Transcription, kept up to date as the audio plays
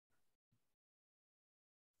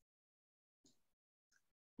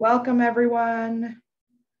Welcome, everyone.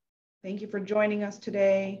 Thank you for joining us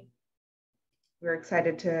today. We're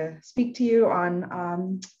excited to speak to you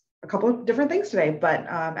on a couple of different things today, but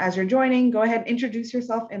as you're joining, go ahead and introduce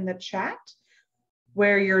yourself in the chat,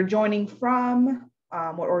 where you're joining from,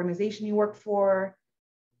 what organization you work for,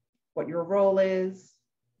 what your role is,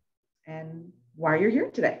 and why you're here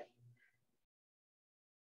today.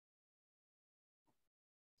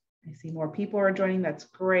 I see more people are joining. That's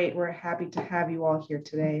great. We're happy to have you all here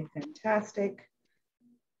today. Fantastic.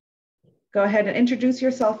 Go ahead and introduce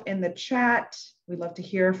yourself in the chat. We'd love to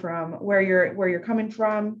hear from where you're coming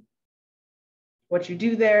from, what you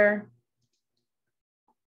do there,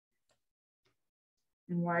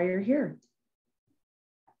 and why you're here.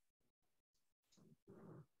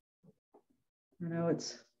 I know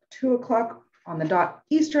it's 2 o'clock on the dot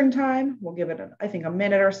Eastern time. We'll give it, I think, a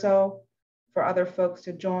minute or so for other folks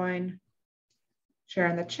to join, share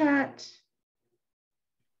in the chat.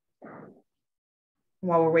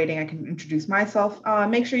 While we're waiting, I can introduce myself.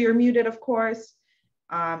 Make sure you're muted, of course,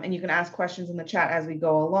 and you can ask questions in the chat as we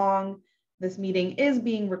go along. This meeting is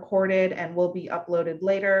being recorded and will be uploaded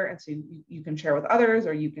later, and so you can share with others,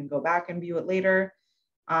 or you can go back and view it later.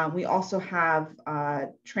 We also have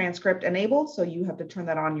transcript enabled, so you have to turn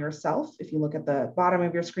that on yourself. If you look at the bottom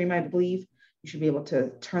of your screen, I believe you should be able to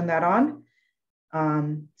turn that on.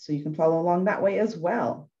 So you can follow along that way as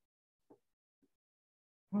well.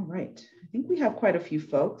 All right, I think we have quite a few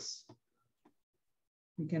folks.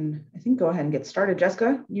 We can, I think, go ahead and get started.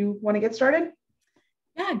 Jessica, you want to get started?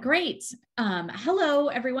 Yeah, great. Hello,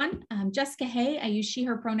 everyone. I'm Jessica Hay. I use she,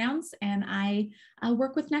 her pronouns, and I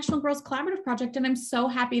work with National Girls Collaborative Project, and I'm so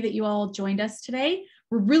happy that you all joined us today.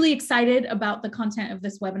 We're really excited about the content of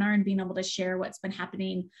this webinar and being able to share what's been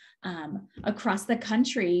happening across the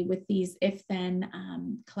country with these if-then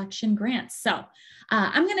collection grants. So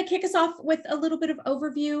I'm going to kick us off with a little bit of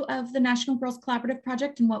overview of the National Girls Collaborative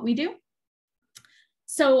Project and what we do.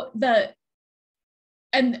 So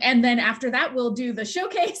and then after that, we'll do the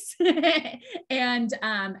showcase and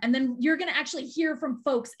then you're going to actually hear from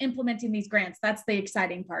folks implementing these grants. That's the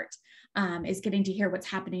exciting part, is getting to hear what's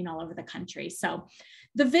happening all over the country. So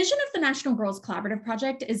the vision of the National Girls Collaborative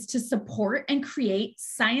Project is to support and create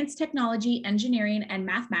science, technology, engineering, and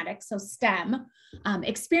mathematics, so STEM,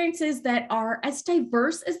 experiences that are as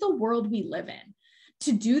diverse as the world we live in.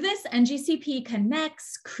 To do this, NGCP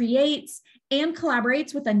connects, creates, and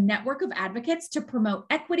collaborates with a network of advocates to promote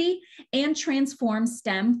equity and transform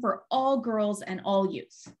STEM for all girls and all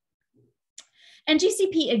youth.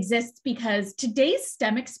 NGCP exists because today's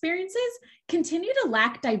STEM experiences continue to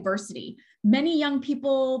lack diversity. Many young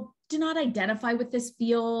people do not identify with this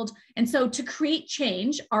field. And so to create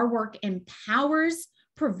change, our work empowers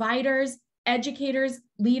providers, educators,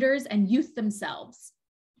 leaders, and youth themselves.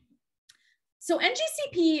 So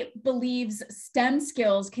NGCP believes STEM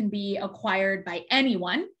skills can be acquired by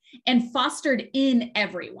anyone and fostered in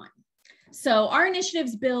everyone. So our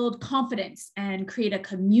initiatives build confidence and create a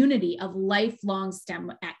community of lifelong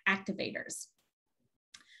STEM activators.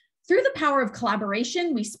 Through the power of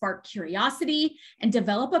collaboration, we spark curiosity and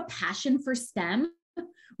develop a passion for STEM.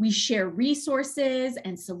 We share resources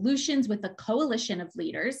and solutions with a coalition of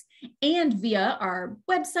leaders, and via our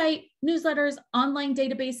website, newsletters, online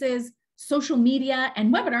databases, social media,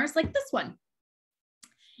 and webinars like this one.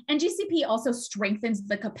 NGCP also strengthens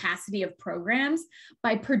the capacity of programs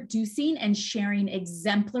by producing and sharing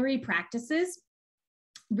exemplary practices,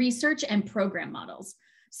 research, and program models.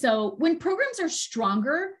 So when programs are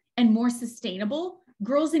stronger and more sustainable,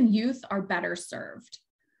 girls and youth are better served.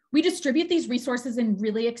 We distribute these resources in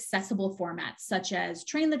really accessible formats, such as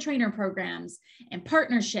train the trainer programs and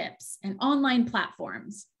partnerships and online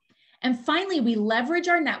platforms. And finally, we leverage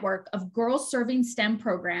our network of girls serving STEM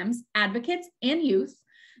programs, advocates, and youth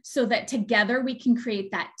so that together we can create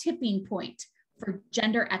that tipping point for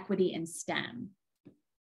gender equity in STEM.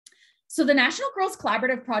 So the National Girls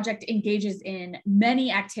Collaborative Project engages in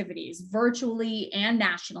many activities virtually and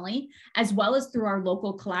nationally, as well as through our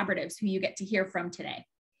local collaboratives who you get to hear from today.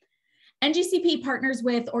 NGCP partners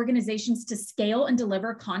with organizations to scale and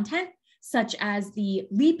deliver content such as the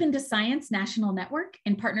Leap into Science National Network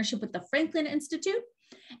in partnership with the Franklin Institute,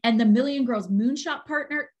 and the Million Girls Moonshot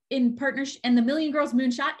in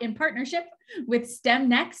partnership with STEM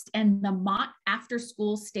Next and the Mott After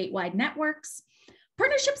School statewide networks.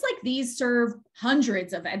 Partnerships like these serve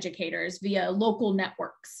hundreds of educators via local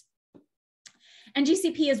networks.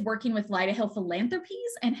 NGCP is working with Lyda Hill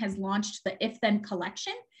Philanthropies and has launched the If Then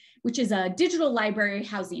collection, which is a digital library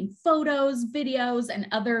housing photos, videos, and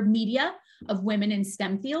other media of women in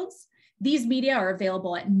STEM fields. These media are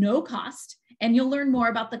available at no cost, and you'll learn more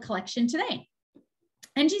about the collection today.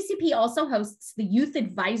 NGCP also hosts the Youth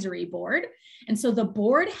Advisory Board. And so the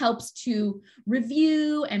board helps to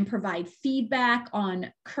review and provide feedback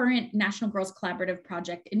on current National Girls Collaborative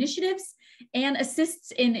project initiatives and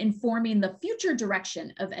assists in informing the future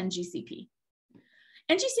direction of NGCP.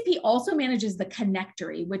 NGCP also manages the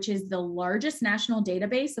Connectory, which is the largest national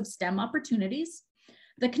database of STEM opportunities.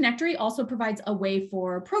 The Connectory also provides a way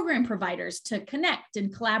for program providers to connect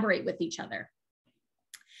and collaborate with each other.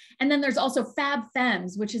 And then there's also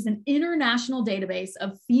FabFems, which is an international database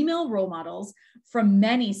of female role models from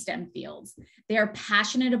many STEM fields. They are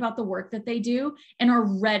passionate about the work that they do and are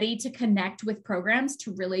ready to connect with programs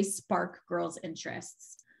to really spark girls'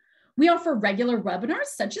 interests. We offer regular webinars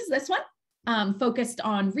such as this one, focused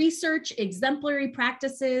on research, exemplary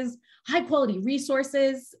practices, high quality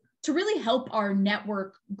resources to really help our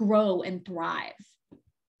network grow and thrive.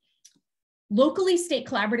 Locally, state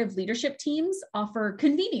collaborative leadership teams offer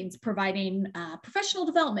convenings, providing professional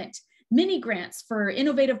development, mini grants for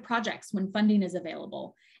innovative projects when funding is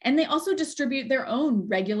available. And they also distribute their own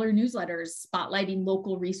regular newsletters spotlighting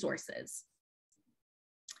local resources.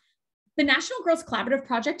 The National Girls Collaborative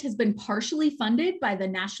Project has been partially funded by the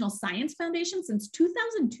National Science Foundation since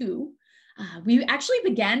 2002. We actually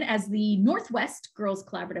began as the Northwest Girls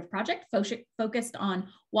Collaborative Project, focused on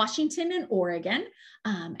Washington and Oregon.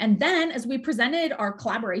 And then as we presented our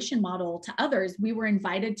collaboration model to others, we were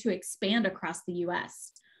invited to expand across the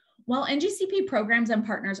US. While NGCP programs and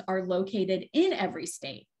partners are located in every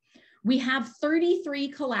state, we have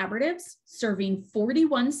 33 collaboratives serving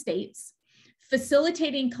 41 states,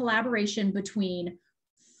 facilitating collaboration between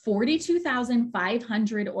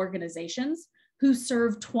 42,500 organizations who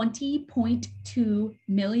serve 20.2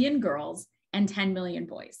 million girls and 10 million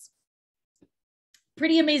boys.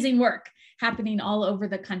 Pretty amazing work happening all over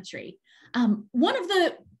the country. One of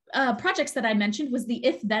the projects that I mentioned was the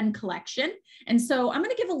If Then collection. And so I'm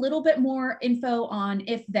gonna give a little bit more info on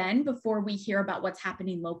If Then before we hear about what's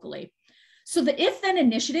happening locally. So the If Then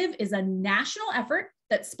initiative is a national effort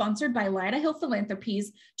that's sponsored by Lyda Hill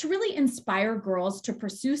Philanthropies to really inspire girls to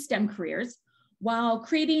pursue STEM careers while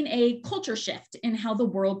creating a culture shift in how the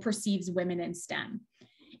world perceives women in STEM.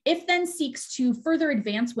 If Then seeks to further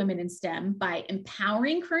advance women in STEM by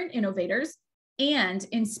empowering current innovators and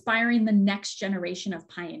inspiring the next generation of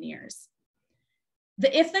pioneers.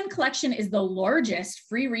 The If Then collection is the largest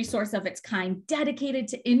free resource of its kind dedicated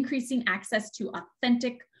to increasing access to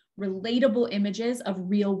authentic, relatable images of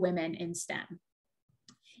real women in STEM.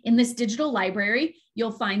 In this digital library,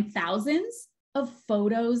 you'll find thousands of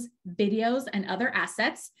photos, videos, and other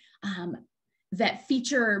assets that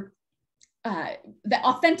feature, that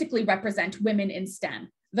authentically represent women in STEM.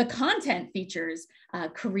 The content features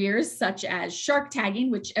careers such as shark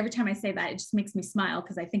tagging, which every time I say that, it just makes me smile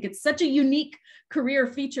because I think it's such a unique career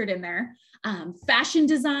featured in there. Fashion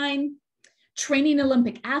design, training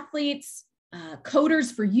Olympic athletes,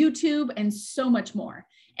 coders for YouTube, and so much more.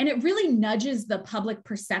 And it really nudges the public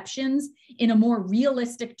perceptions in a more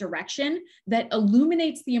realistic direction that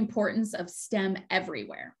illuminates the importance of STEM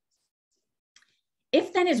everywhere.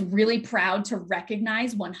 If Then is really proud to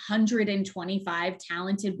recognize 125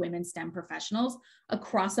 talented women STEM professionals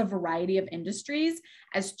across a variety of industries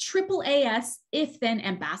as AAAS If Then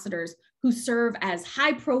ambassadors who serve as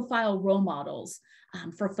high-profile role models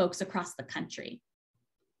for folks across the country.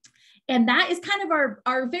 And that is kind of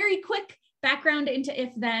our very quick background into If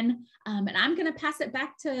Then. And I'm going to pass it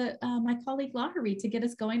back to my colleague Lahari to get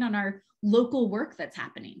us going on our local work that's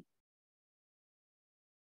happening.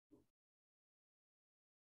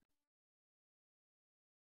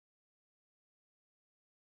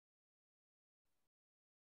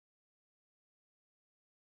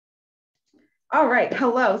 All right,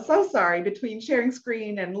 hello. So sorry, between sharing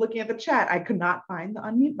screen and looking at the chat, I could not find the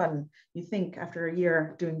unmute button. You think after a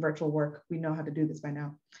year doing virtual work, we know how to do this by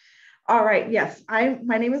now. All right, yes,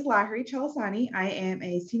 my name is Lahari Chalasani. I am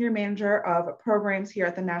a senior manager of programs here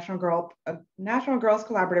at the National Girls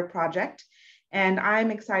Collaborative Project. And I'm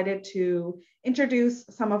excited to introduce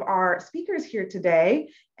some of our speakers here today.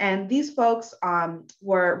 And these folks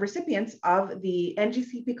were recipients of the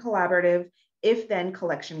NGCP Collaborative If Then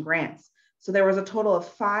collection grants. So there was a total of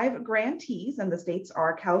 5 grantees, and the states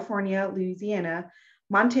are California, Louisiana,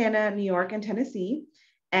 Montana, New York, and Tennessee.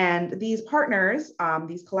 And these partners,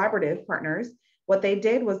 these collaborative partners, what they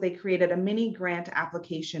did was they created a mini grant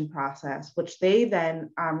application process, which they then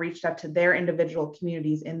reached out to their individual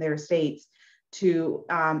communities in their states to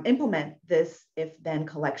implement this If Then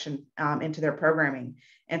collection into their programming.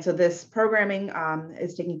 And so this programming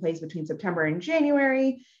is taking place between September and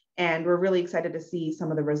January. And we're really excited to see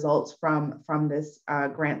some of the results from this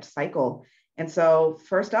grant cycle. And so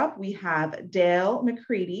first up, we have Dale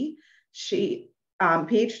McCready. She,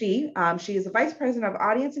 PhD. She is the Vice President of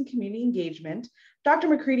Audience and Community Engagement. Dr.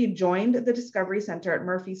 McCready joined the Discovery Center at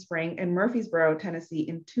Murphy Spring in Murfreesboro, Tennessee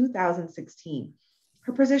in 2016.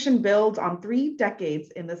 Her position builds on 3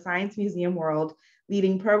 decades in the science museum world,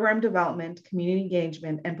 leading program development, community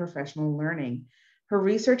engagement, and professional learning. Her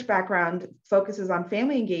research background focuses on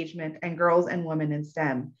family engagement and girls and women in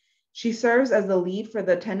STEM. She serves as the lead for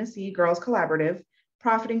the Tennessee Girls Collaborative,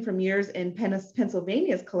 profiting from years in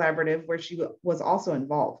Pennsylvania's collaborative, where she was also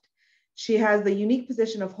involved. She has the unique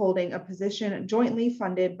position of holding a position jointly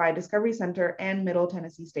funded by Discovery Center and Middle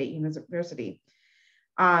Tennessee State University.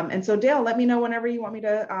 And so Dale, let me know whenever you want me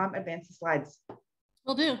to advance the slides.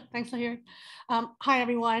 Will do. Thanks, Lahir. Hi,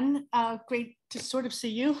 everyone. Great to sort of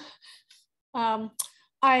see you.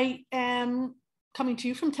 I am coming to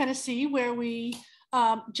you from Tennessee, where we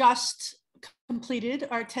just completed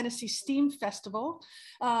our Tennessee STEAM Festival.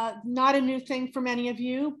 Not a new thing for many of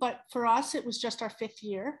you, but for us, it was just our 5th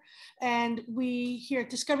year. And we here at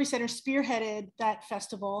Discovery Center spearheaded that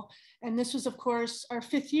festival. And this was, of course, our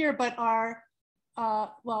 5th year, but our,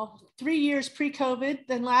 3 years pre-COVID.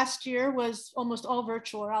 Then last year was almost all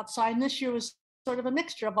virtual or outside. And this year was sort of a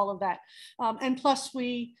mixture of all of that. And plus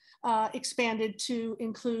we expanded to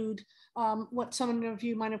include what some of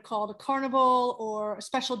you might have called a carnival or a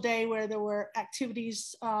special day where there were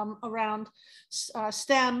activities around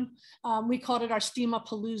STEM. We called it our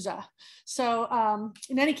STEAM-a-palooza. So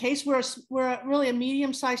in any case, we're really a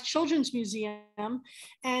medium-sized children's museum,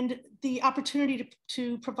 and the opportunity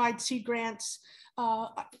to provide seed grants,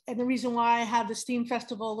 and the reason why I have the STEAM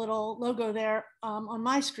Festival little logo there on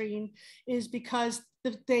my screen is because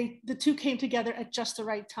the two came together at just the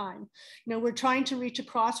right time. You know, we're trying to reach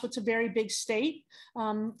across what's a very big state,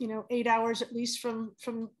 8 hours at least from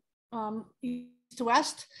east to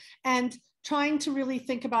west, and trying to really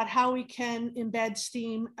think about how we can embed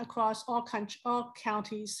STEAM across all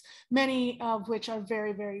counties, many of which are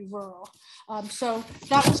very, very rural. So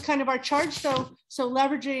that was kind of our charge. So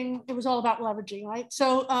leveraging, it was all about leveraging, right?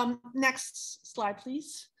 So next slide,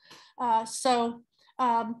 please.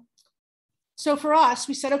 So for us,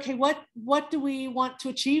 we said, okay, what do we want to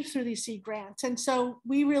achieve through these seed grants? And so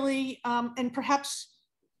we really, and perhaps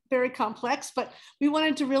very complex, but we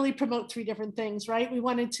wanted to really promote 3 different things, right? We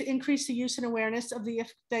wanted to increase the use and awareness of the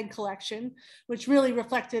If-Then collection, which really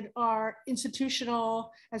reflected our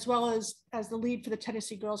institutional, as well as the lead for the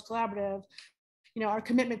Tennessee Girls Collaborative, our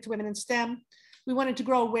commitment to women in STEM. We wanted to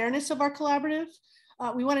grow awareness of our collaborative.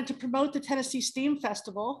 We wanted to promote the Tennessee STEAM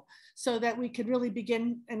Festival so that we could really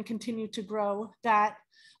begin and continue to grow that.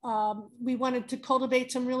 We wanted to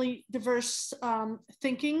cultivate some really diverse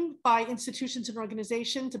thinking by institutions and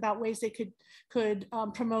organizations about ways they could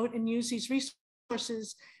promote and use these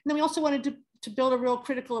resources. And then we also wanted to build a real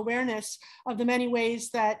critical awareness of the many ways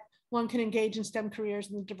that one can engage in STEM careers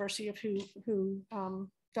and the diversity of who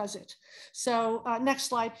does it. So next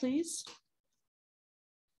slide, please.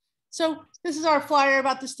 So this is our flyer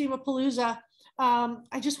about the STEAM-a-palooza.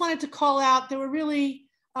 I just wanted to call out, there were really,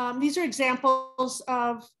 these are examples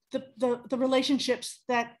of the relationships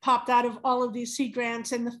that popped out of all of these seed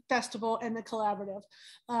grants and the festival and the collaborative.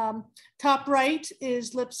 Top right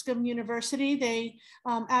is Lipscomb University. They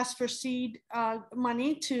asked for seed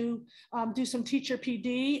money to do some teacher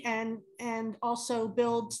PD and also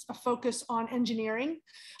build a focus on engineering.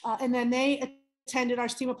 And then they attended our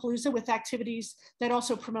STEAM-a-palooza with activities that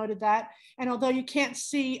also promoted that. And although you can't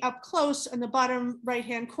see up close in the bottom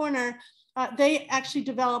right-hand corner, they actually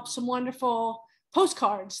developed some wonderful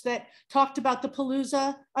postcards that talked about the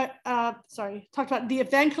palooza, talked about the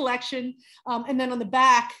event collection, and then on the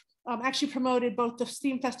back actually promoted both the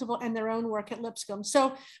STEAM Festival and their own work at Lipscomb.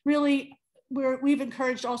 So really, we've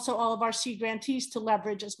encouraged also all of our seed grantees to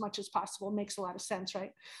leverage as much as possible. It makes a lot of sense,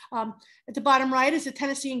 right? At the bottom right is the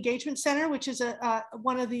Tennessee Engagement Center, which is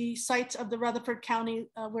one of the sites of the Rutherford County,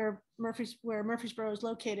 where Murfreesboro is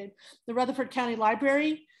located, the Rutherford County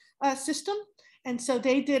Library system. And so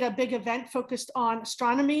they did a big event focused on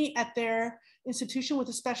astronomy at their institution with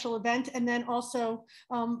a special event, and then also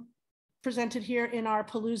presented here in our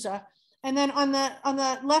palooza. And then on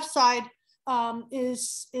the left side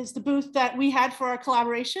is the booth that we had for our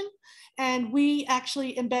collaboration. And we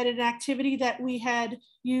actually embedded an activity that we had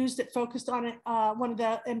used that focused on one of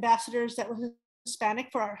the ambassadors that was Hispanic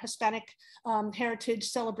for our Hispanic Heritage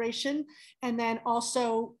Celebration. And then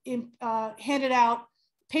also handed out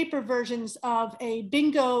paper versions of a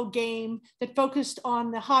bingo game that focused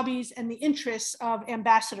on the hobbies and the interests of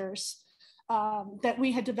ambassadors that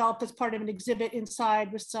we had developed as part of an exhibit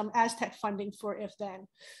inside with some Aztec funding for If Then.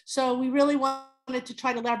 So we really wanted to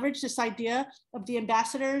try to leverage this idea of the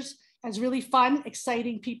ambassadors as really fun,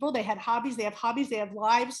 exciting people. They had hobbies, they have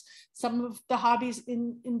lives. Some of the hobbies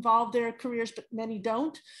involve their careers, but many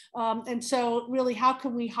don't. And so really, how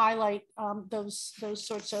can we highlight those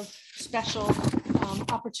sorts of special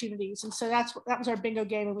opportunities? And so that was our bingo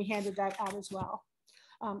game, and we handed that out as well.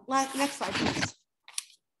 Next slide, please.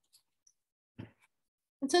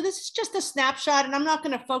 And so this is just a snapshot, and I'm not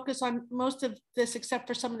going to focus on most of this except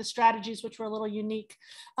for some of the strategies, which were a little unique.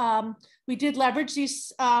 We did leverage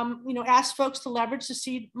these, ask folks to leverage the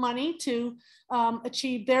seed money to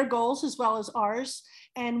achieve their goals as well as ours.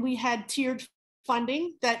 And we had tiered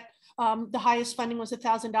funding that the highest funding was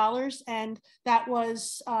 $1,000. And that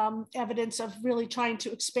was evidence of really trying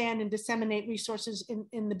to expand and disseminate resources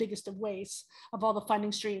in the biggest of ways of all the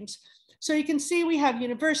funding streams. So you can see we have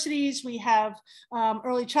universities, we have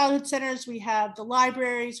early childhood centers, we have the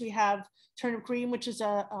libraries, we have Turnip Green, which is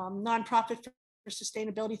a nonprofit for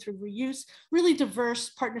sustainability through reuse, really diverse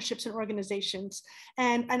partnerships and organizations.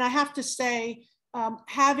 And I have to say,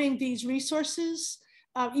 having these resources,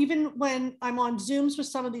 even when I'm on Zooms with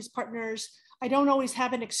some of these partners, I don't always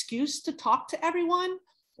have an excuse to talk to everyone.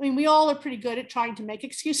 I mean, we all are pretty good at trying to make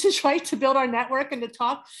excuses, right, to build our network and to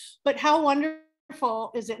talk, but how wonderful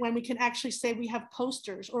is it when we can actually say we have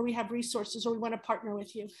posters or we have resources or we want to partner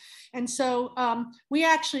with you. And so we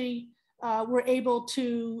actually were able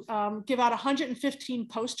to give out 115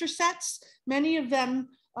 poster sets. Many of them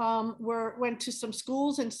went to some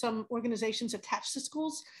schools and some organizations attached to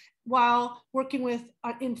schools, while working with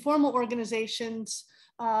informal organizations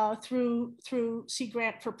through Sea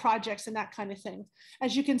Grant for projects and that kind of thing.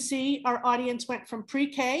 As you can see, our audience went from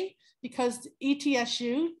pre-K, because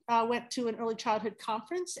ETSU went to an early childhood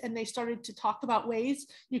conference and they started to talk about ways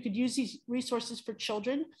you could use these resources for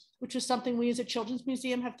children, which is something we as a children's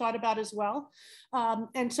museum have thought about as well.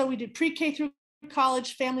 And so we did pre-K through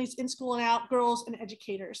college, families in school and out, girls and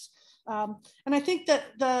educators. And I think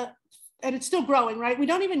that and it's still growing, right? We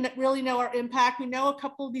don't even really know our impact. We know a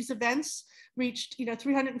couple of these events reached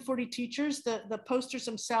 340 teachers. The posters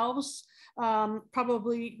themselves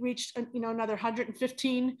probably reached another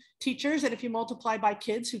 115 teachers, and if you multiply by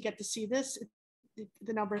kids who get to see this,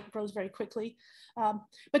 the number grows very quickly.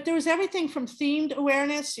 But there was everything from themed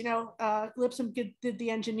awareness, Lipsum did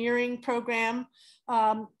the engineering program,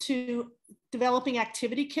 to developing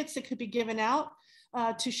activity kits that could be given out,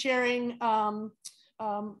 to sharing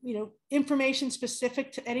information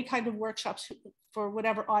specific to any kind of workshops for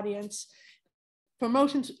whatever audience.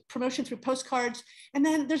 Promotion through postcards. And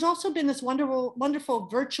then there's also been this wonderful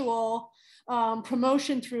virtual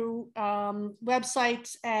promotion through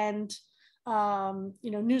websites and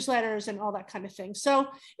newsletters and all that kind of thing. So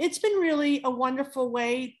it's been really a wonderful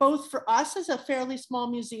way, both for us as a fairly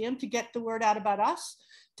small museum to get the word out about us,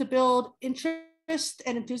 to build interest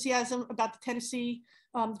and enthusiasm about the Tennessee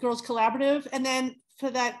Girls Collaborative, and then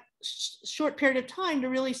for that short period of time to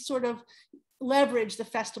really sort of leverage the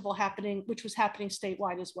festival happening, which was happening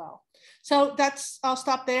statewide as well. So I'll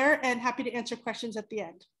stop there and happy to answer questions at the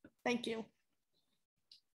end. Thank you.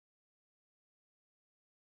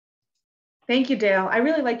 Thank you, Dale. I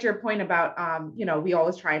really liked your point about, we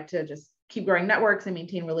always try to just keep growing networks and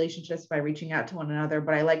maintain relationships by reaching out to one another.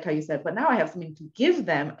 But I liked how you said, but now I have something to give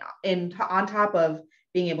them on top of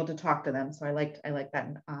being able to talk to them. So I like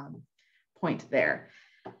that point there.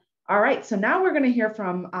 All right, so now we're going to hear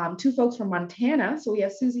from two folks from Montana. So we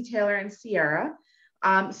have Susie Taylor and Sierra.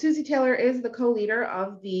 Susie Taylor is the co-leader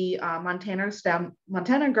of the Montana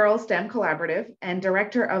Girls STEM Collaborative and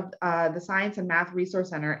director of the Science and Math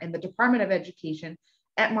Resource Center in the Department of Education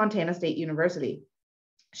at Montana State University.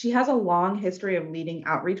 She has a long history of leading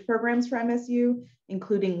outreach programs for MSU,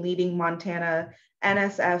 including leading Montana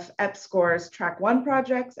NSF EPSCoR's Track 1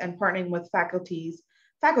 projects and partnering with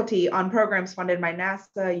faculty on programs funded by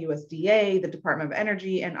NASA, USDA, the Department of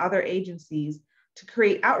Energy, and other agencies to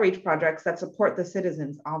create outreach projects that support the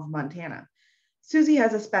citizens of Montana. Susie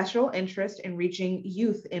has a special interest in reaching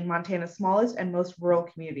youth in Montana's smallest and most rural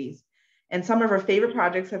communities. And some of her favorite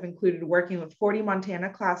projects have included working with 40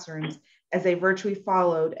 Montana classrooms as they virtually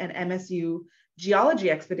followed an MSU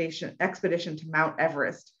geology expedition to Mount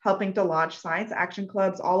Everest, helping to launch science action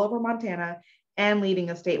clubs all over Montana and leading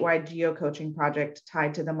a statewide geo-coaching project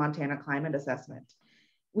tied to the Montana Climate Assessment.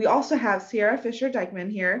 We also have Sierra Fisher-Dykman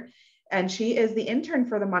here, and she is the intern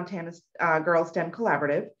for the Montana Girls STEM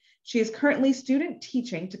Collaborative. She is currently student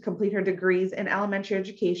teaching to complete her degrees in elementary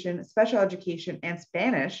education, special education, and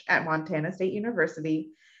Spanish at Montana State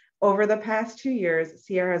University. Over the past 2 years,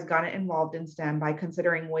 Sierra has gotten involved in STEM by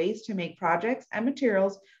considering ways to make projects and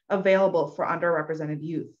materials available for underrepresented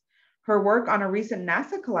youth. Her work on a recent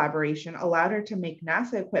NASA collaboration allowed her to make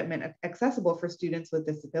NASA equipment accessible for students with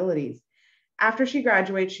disabilities. After she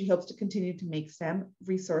graduates, she hopes to continue to make STEM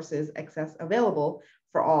resources available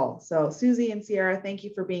for all. So Susie and Sierra, thank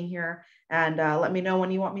you for being here, and let me know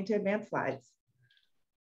when you want me to advance slides.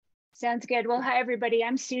 Sounds good. Well, hi, everybody.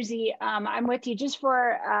 I'm Susie. I'm with you just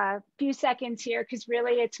for a few seconds here because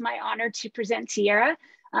really it's my honor to present Sierra.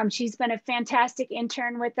 She's been a fantastic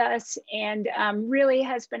intern with us and really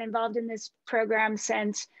has been involved in this program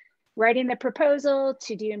since writing the proposal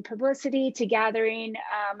to doing publicity to gathering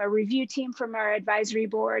a review team from our advisory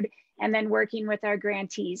board and then working with our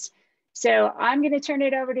grantees. So I'm going to turn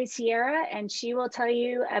it over to Sierra and she will tell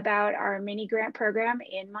you about our mini grant program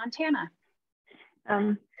in Montana.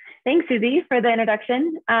 Thanks, Susie, for the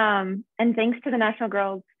introduction. And thanks to the National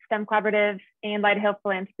Girls STEM Collaborative and Lighthouse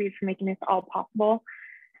Philanthropies for making this all possible.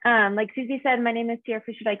 Like Susie said, my name is Sierra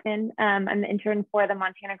Fisher-Dykman. I'm the intern for the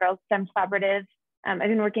Montana Girls STEM Collaborative. I've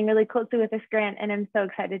been working really closely with this grant and I'm so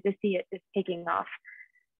excited to see it just taking off.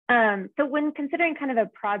 So when considering kind of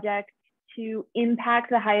a project to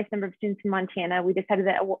impact the highest number of students in Montana, we decided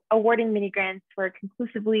that awarding mini grants were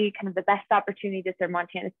conclusively kind of the best opportunity to serve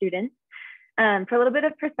Montana students. For a little bit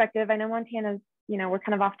of perspective, I know Montana's, we're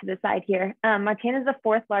kind of off to the side here. Montana is the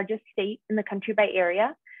 4th largest state in the country by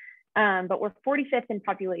area, but we're 45th in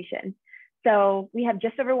population. So we have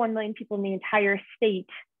just over 1 million people in the entire state,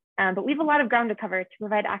 but we have a lot of ground to cover to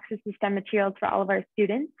provide access to STEM materials for all of our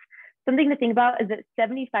students. Something to think about is that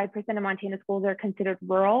 75% of Montana schools are considered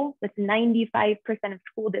rural, with 95% of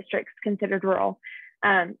school districts considered rural.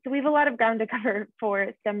 So we have a lot of ground to cover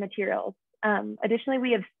for STEM materials. Additionally,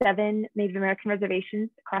 we have 7 Native American reservations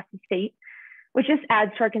across the state, which just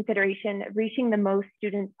adds to our consideration of reaching the most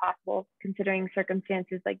students possible, considering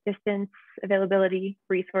circumstances like distance, availability,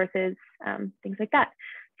 resources, things like that.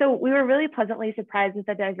 So we were really pleasantly surprised with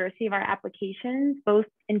the diversity of our applications, both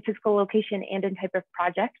in physical location and in type of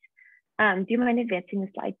project. Do you mind advancing the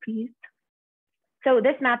slide, please? So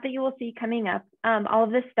this map that you will see coming up, all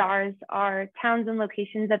of the stars are towns and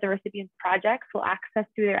locations that the recipient's projects will access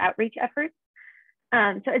through their outreach efforts.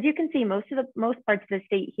 So as you can see, most parts of the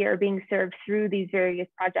state here are being served through these various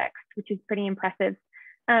projects, which is pretty impressive.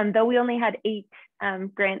 Though we only had 8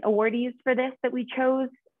 grant awardees for this that we chose,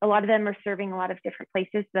 a lot of them are serving a lot of different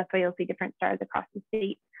places. So that's why you'll see different stars across the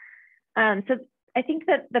state. So I think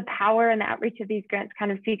that the power and the outreach of these grants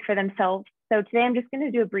kind of speak for themselves. So today I'm just going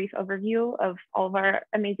to do a brief overview of all of our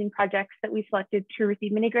amazing projects that we selected to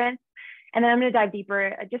receive mini grants. And then I'm going to dive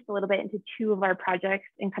deeper just a little bit into 2 of our projects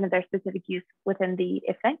and kind of their specific use within the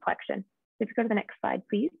event collection. If you go to the next slide,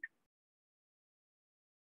 please.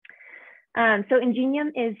 So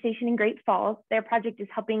Ingenium is stationed in Great Falls. Their project is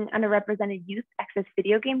helping underrepresented youth access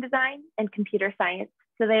video game design and computer science.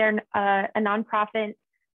 So they are a nonprofit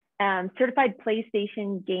certified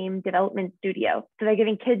PlayStation game development studio. So they're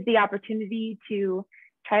giving kids the opportunity to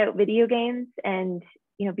try out video games and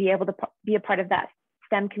be able to be a part of that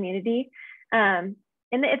STEM community. In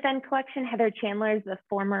the event collection, Heather Chandler is the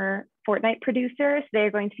former Fortnite producer. So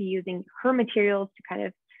they're going to be using her materials to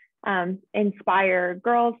kind of inspire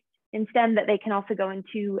girls in STEM that they can also go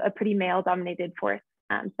into a pretty male-dominated force.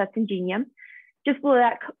 So that's Ingenium. Just below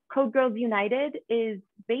that, Code Girls United is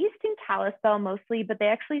based in Kalispell mostly, but they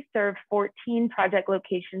actually serve 14 project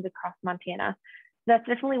locations across Montana. That's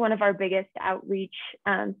definitely one of our biggest outreach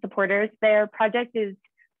supporters. Their project is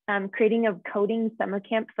creating a coding summer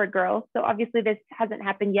camp for girls. So obviously this hasn't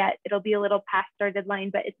happened yet. It'll be a little past our deadline,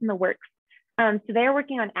 but it's in the works. So they're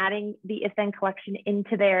working on adding the IFN collection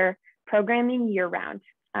into their programming year round,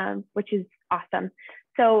 which is awesome.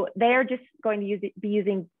 So they're just going to be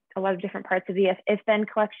using a lot of different parts of the IFN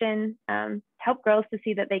collection to help girls to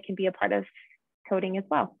see that they can be a part of coding as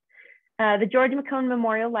well. The George McCone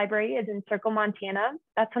Memorial Library is in Circle, Montana.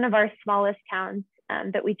 That's one of our smallest towns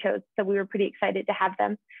that we chose. So we were pretty excited to have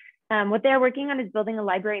them. What they're working on is building a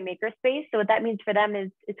library makerspace. So what that means for them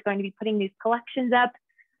is it's going to be putting these collections up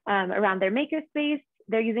around their makerspace.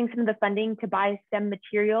 They're using some of the funding to buy STEM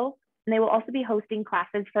materials, and they will also be hosting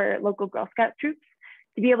classes for local Girl Scout troops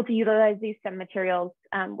to be able to utilize these STEM materials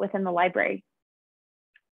within the library.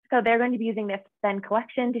 So they're going to be using this STEM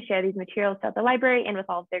collection to share these materials throughout the library and with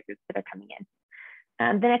all of their groups that are coming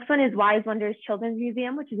in. The next one is Wise Wonders Children's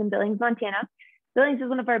Museum, which is in Billings, Montana. Billings is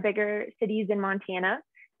one of our bigger cities in Montana.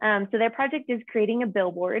 So their project is creating a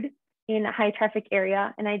billboard in a high traffic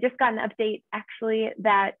area. And I just got an update actually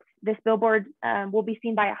that this billboard will be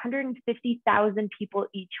seen by 150,000 people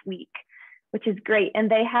each week, which is great.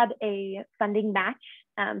 And they had a funding match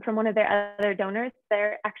from one of their other donors,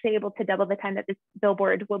 they're actually able to double the time that this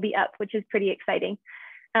billboard will be up, which is pretty exciting.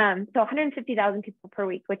 So 150,000 people per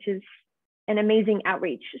week, which is an amazing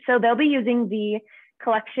outreach. So they'll be using the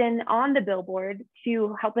collection on the billboard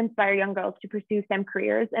to help inspire young girls to pursue STEM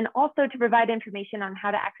careers, and also to provide information on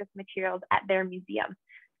how to access materials at their museum.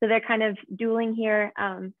 So they're kind of dueling here,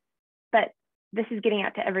 but this is getting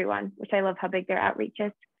out to everyone, which I love how big their outreach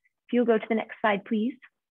is. If you'll go to the next slide, please.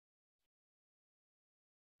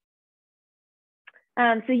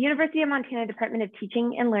 So University of Montana Department of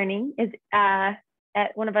Teaching and Learning is at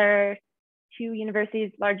one of our two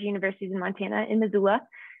universities, large universities in Montana, in Missoula.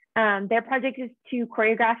 Their project is to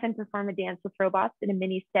choreograph and perform a dance with robots in a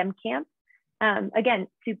mini STEM camp. Again,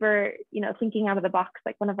 super, thinking out of the box,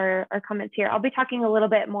 like one of our comments here. I'll be talking a little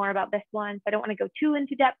bit more about this one, so I don't want to go too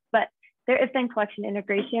into depth, but their if-then collection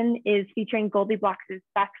integration is featuring Goldie Block's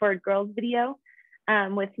Fast Forward Girls video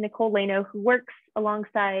with Nicole Leno, who works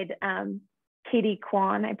alongside Katie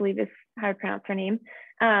Kwan, I believe is how I pronounce her name.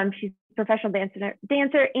 She's a professional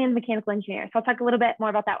dancer and mechanical engineer. So I'll talk a little bit more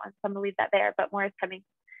about that one. So I'm gonna leave that there, but more is coming.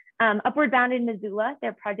 Upward Bound in Missoula,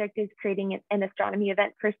 their project is creating an astronomy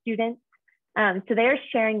event for students. So they are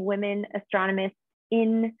sharing women astronomers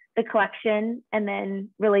in the collection and then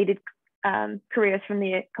related careers from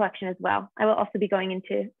the collection as well. I will also be going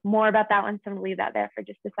into more about that one, so I'm gonna leave that there for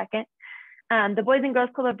just a second. The Boys and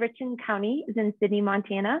Girls Club of Richland County is in Sidney,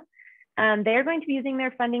 Montana. They are going to be using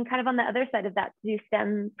their funding kind of on the other side of that to do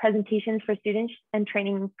STEM presentations for students and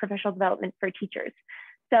training professional development for teachers.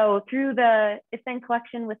 So through the if-then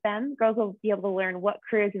collection with them, girls will be able to learn what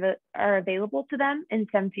careers are available to them in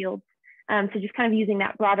STEM fields. So just kind of using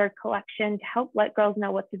that broader collection to help let girls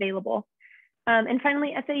know what's available. And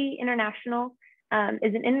finally, SAE International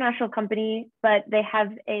is an international company, but they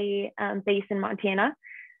have a base in Montana.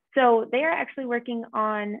 So they are actually working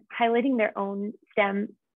on highlighting their own STEM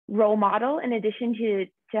role model in addition to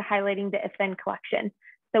highlighting the if-then collection.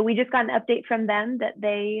 So we just got an update from them that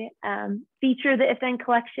they feature the if-then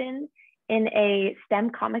collection in a STEM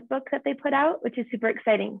comic book that they put out, which is super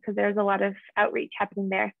exciting because there's a lot of outreach happening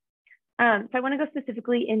there. So I want to go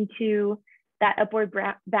specifically into that Upward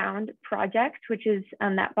Bound project, which is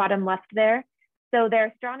that bottom left there. So their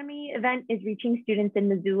astronomy event is reaching students in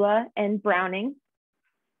Missoula and Browning.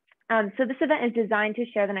 So this event is designed to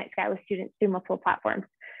share the night sky with students through multiple platforms.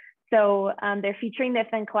 So they're featuring the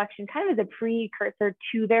if-then collection kind of as a precursor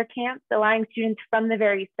to their camp, allowing students from the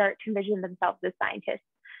very start to envision themselves as scientists.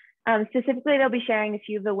 Specifically, they'll be sharing a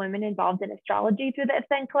few of the women involved in astrology through the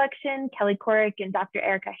if-then collection. Kelly Corrick and Dr.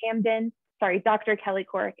 Kelly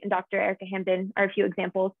Corrick and Dr. Erica Hamden are a few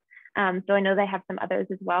examples. So I know they have some others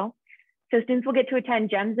as well. So students will get to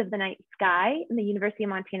attend Gems of the Night Sky in the University of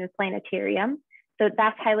Montana's planetarium. So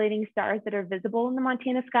that's highlighting stars that are visible in the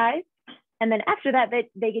Montana skies. And then after that,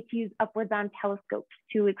 they get to use Upward Bound telescopes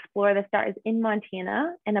to explore the stars in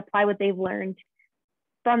Montana and apply what they've learned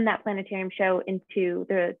from that planetarium show into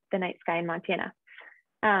the night sky in Montana.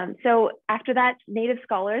 So after that, Native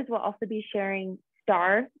scholars will also be sharing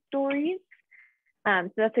star stories. So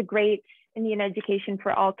that's a great Indian education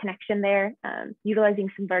for all connection there, utilizing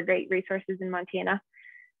some of our great resources in Montana.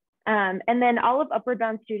 And then all of Upward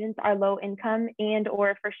Bound students are low income and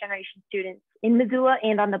or first generation students in Missoula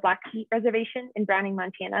and on the Blackfeet Reservation in Browning,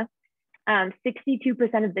 Montana. 62%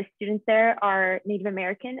 of the students there are Native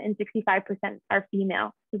American and 65% are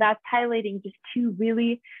female. So that's highlighting just two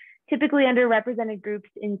really typically underrepresented groups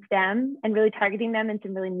in STEM and really targeting them in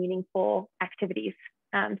some really meaningful activities.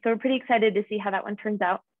 So we're pretty excited to see how that one turns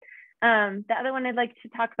out. The other one I'd like to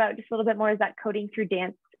talk about just a little bit more is that Coding Through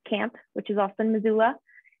Dance camp, which is also in Missoula.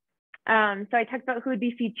 So I talked about who would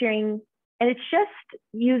be featuring, and it's just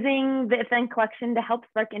using the if-then collection to help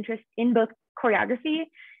spark interest in both choreography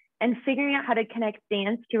and figuring out how to connect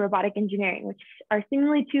dance to robotic engineering, which are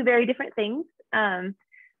seemingly two very different things.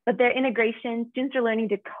 But their integration, students are learning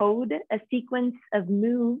to code a sequence of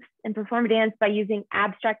moves and perform a dance by using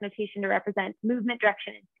abstract notation to represent movement,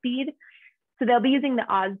 direction, and speed. So they'll be using the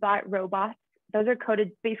Ozbot robots. Those are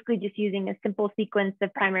coded basically just using a simple sequence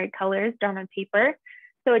of primary colors drawn on paper.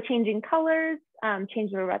 So a change in colors,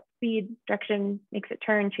 change the robot's speed, direction, makes it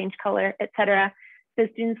turn, change color, etc. So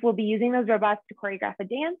students will be using those robots to choreograph a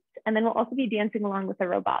dance, and then we'll also be dancing along with the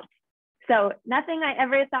robots. So nothing I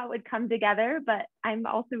ever thought would come together, but I'm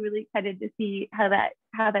also really excited to see how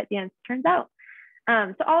that dance turns out.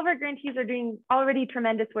 So all of our grantees are doing already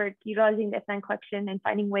tremendous work utilizing the if-then collection and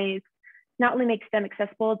finding ways not only make STEM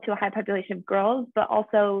accessible to a high population of girls, but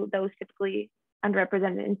also those typically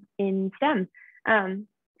underrepresented in STEM.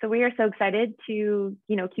 So we are so excited to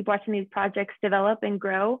keep watching these projects develop and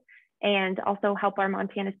grow and also help our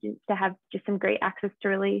Montana students to have just some great access to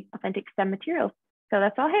really authentic STEM materials. So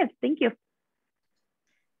that's all I have. Thank you.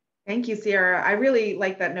 Thank you, Sierra. I really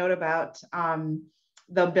like that note about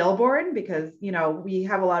the billboard, because, you know, we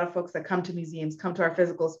have a lot of folks that come to museums, come to our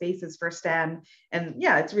physical spaces for STEM. And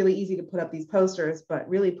yeah, it's really easy to put up these posters, but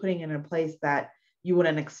really putting it in a place that you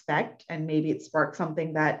wouldn't expect. And maybe it sparks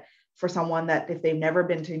something that for someone that if they've never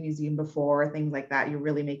been to a museum before, things like that, you're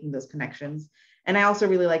really making those connections. And I also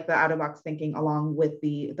really like the out of box thinking along with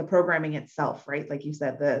the programming itself, right? Like you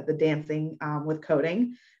said, the dancing with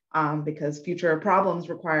coding. Because future problems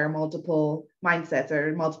require multiple mindsets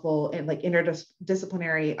or multiple like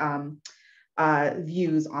interdisciplinary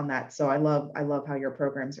views on that. So I love how your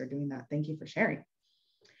programs are doing that. Thank you for sharing.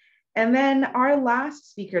 And then our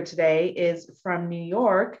last speaker today is from New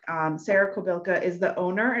York. Sarah Kobilka is the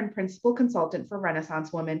owner and principal consultant for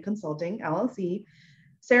Renaissance Women Consulting, LLC.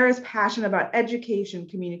 Sarah's passionate about education,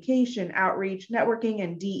 communication, outreach, networking,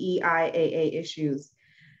 and DEIAA issues.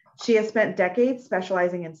 She has spent decades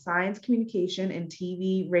specializing in science communication in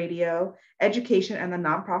TV, radio, education, and the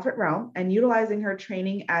nonprofit realm, and utilizing her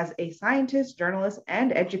training as a scientist, journalist,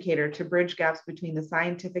 and educator to bridge gaps between the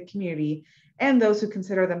scientific community and those who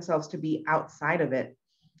consider themselves to be outside of it.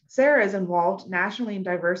 Sarah is involved nationally in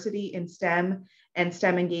diversity in STEM and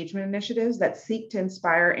STEM engagement initiatives that seek to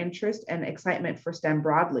inspire interest and excitement for STEM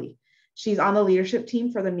broadly. She's on the leadership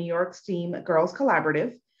team for the New York STEAM Girls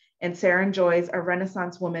Collaborative. And Sarah enjoys a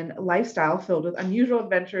Renaissance woman lifestyle filled with unusual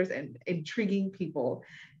adventures and intriguing people.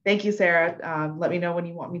 Thank you, Sarah. Let me know when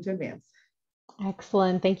you want me to advance.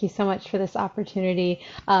 Excellent. Thank you so much for this opportunity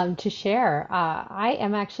to share. I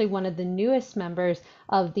am actually one of the newest members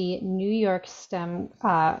of the New York STEAM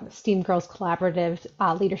Girls Collaborative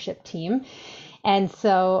leadership team. And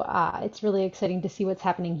so it's really exciting to see what's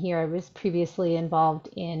happening here. I was previously involved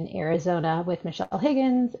in Arizona with Michelle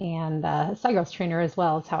Higgins and Sci Girls trainer as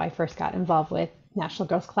well. It's how I first got involved with National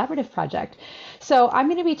Girls Collaborative Project. So I'm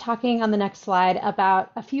going to be talking on the next slide about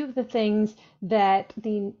a few of the things that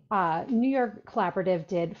the New York Collaborative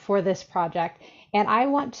did for this project. And I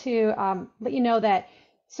want to let you know that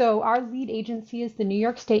so our lead agency is the New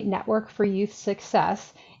York State Network for Youth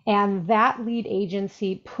Success. And that lead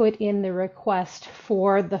agency put in the request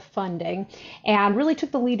for the funding and really took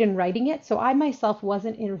the lead in writing it. So I myself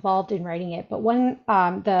wasn't involved in writing it, but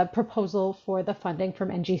the proposal for the funding from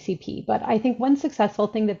NGCP. But I think one successful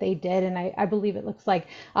thing that they did, and I believe it looks like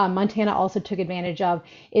Montana also took advantage of,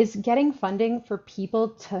 is getting funding for people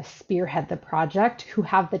to spearhead the project who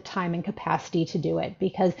have the time and capacity to do it.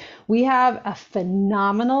 Because we have a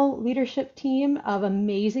phenomenal leadership team of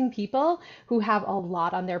amazing people who have a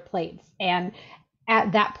lot on their plates. And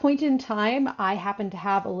at that point in time, I happened to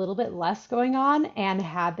have a little bit less going on and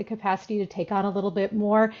had the capacity to take on a little bit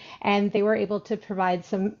more. And they were able to provide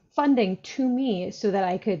some funding to me so that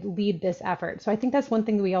I could lead this effort. So I think that's one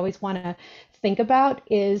thing that we always want to think about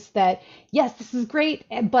is that, yes, this is great,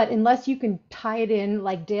 but unless you can tie it in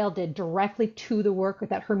like Dale did directly to the work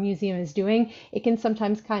that her museum is doing, it can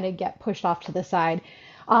sometimes kind of get pushed off to the side.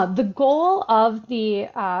 The goal of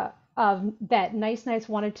that Nice Nice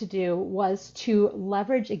wanted to do was to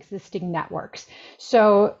leverage existing networks.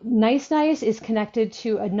 So Nice Nice is connected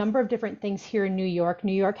to a number of different things here in New York.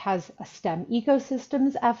 New York has a STEM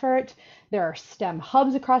ecosystems effort. There are STEM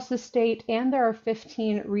hubs across the state, and there are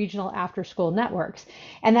 15 regional after-school networks.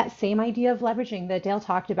 And that same idea of leveraging that Dale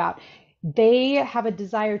talked about, they have a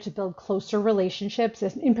desire to build closer relationships,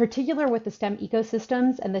 in particular with the STEM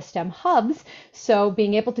ecosystems and the STEM hubs. So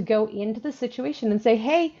being able to go into the situation and say,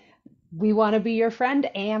 hey, we want to be your friend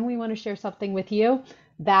and we want to share something with you.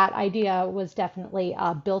 That idea was definitely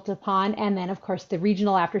built upon. And then, of course, the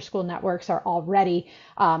regional after-school networks are already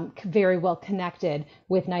very well connected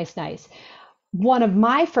with Nice Nice. One of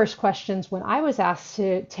my first questions when I was asked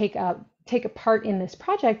to take a part in this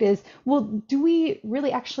project is, well, do we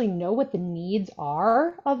really actually know what the needs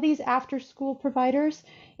are of these after-school providers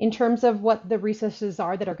in terms of what the resources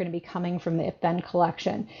are that are going to be coming from the then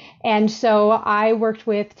collection? And so I worked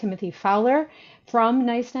with Timothy Fowler from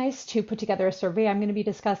Nice Nice to put together a survey I'm going to be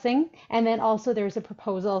discussing. And then also there's a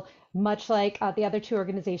proposal, much like the other two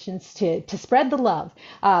organizations, to spread the love.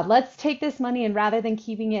 Let's take this money and rather than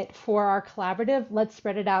keeping it for our collaborative, let's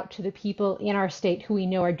spread it out to the people in our state who we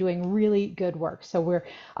know are doing really good work. So we're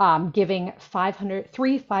giving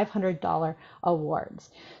three $500 awards.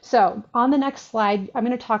 So on the next slide, I'm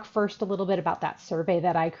going to talk first a little bit about that survey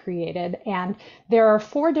that I created. And there are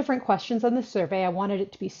 4 different questions on the survey. I wanted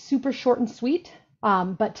it to be super short and sweet,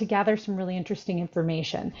 but to gather some really interesting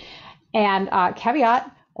information. And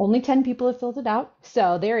caveat, Only 10 people have filled it out,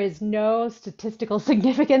 so there is no statistical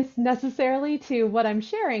significance necessarily to what I'm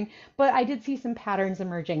sharing, but I did see some patterns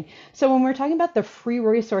emerging. So when we're talking about the free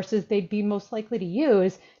resources they'd be most likely to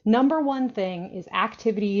use, number one thing is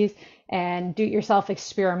activities and do-it-yourself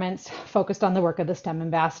experiments focused on the work of the STEM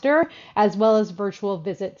ambassador, as well as virtual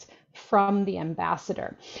visits from the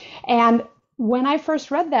ambassador. And when I first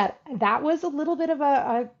read that, that was a little bit of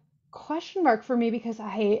a question mark for me, because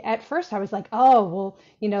at first I was like, oh,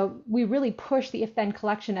 well, we really push the If Then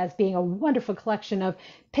collection as being a wonderful collection of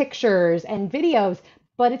pictures and videos,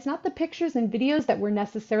 but it's not the pictures and videos that were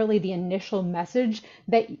necessarily the initial message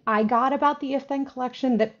that I got about the If Then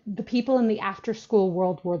collection that the people in the after school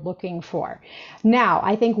world were looking for. Now,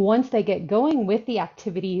 I think once they get going with the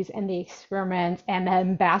activities and the experiments and the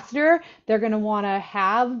ambassador, they're going to want to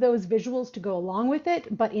have those visuals to go along with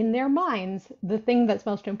it. But in their minds, the thing that's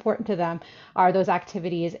most important to them are those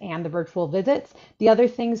activities and the virtual visits. The other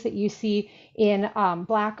things that you see in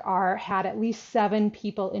Black had at least 7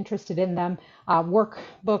 people interested in them.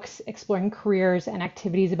 Workbooks exploring careers and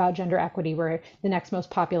activities about gender equity were the next most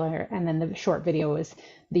popular, and then the short video is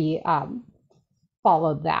the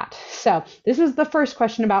followed that. So this is the first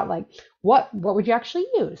question about like what would you actually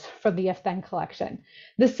use for the If Then collection.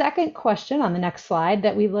 The second question on the next slide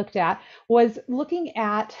that we looked at was looking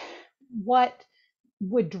at what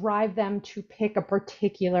would drive them to pick a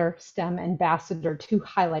particular STEM ambassador to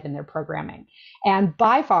highlight in their programming. And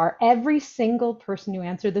by far, every single person who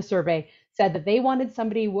answered the survey said that they wanted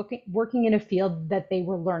somebody working in a field that they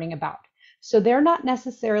were learning about. So they're not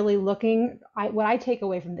necessarily looking, what I take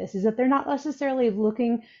away from this is that they're not necessarily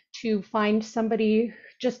looking to find somebody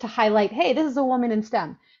just to highlight, hey, this is a woman in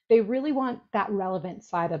STEM. They really want that relevant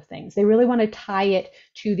side of things. They really want to tie it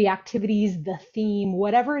to the activities, the theme,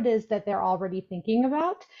 whatever it is that they're already thinking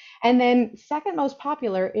about. And then second most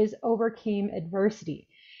popular is overcame adversity.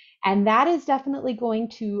 And that is definitely going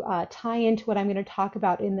to tie into what I'm going to talk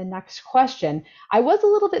about in the next question. I was a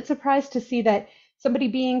little bit surprised to see that somebody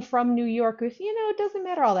being from New York, it doesn't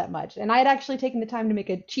matter all that much. And I had actually taken the time to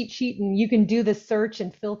make a cheat sheet, and you can do the search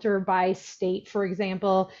and filter by state, for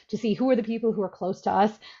example, to see who are the people who are close to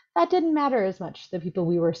us. That didn't matter as much, the people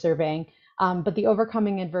we were surveying. But the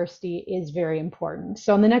overcoming adversity is very important.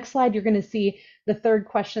 So on the next slide, you're going to see the third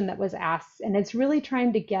question that was asked, and it's really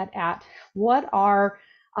trying to get at what are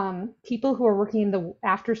people who are working in the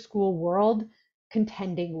after school world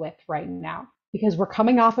contending with right now, because we're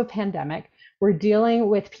coming off a pandemic. We're dealing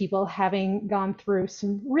with people having gone through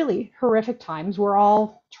some really horrific times. We're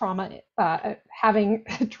all having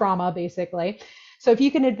trauma, basically. So if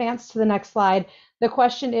you can advance to the next slide, the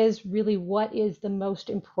question is really, what is the most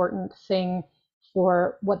important thing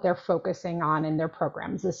for what they're focusing on in their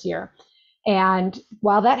programs this year? And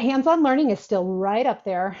while that hands-on learning is still right up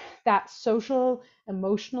there, that social,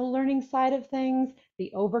 emotional learning side of things,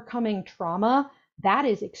 the overcoming trauma, that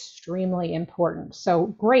is extremely important. So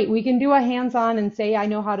great, we can do a hands-on and say, I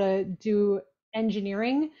know how to do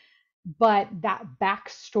engineering, but that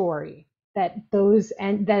backstory that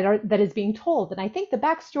is being told. And I think the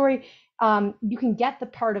backstory, you can get the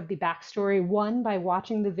part of the backstory, one, by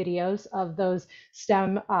watching the videos of those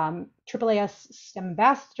STEM, AAAS STEM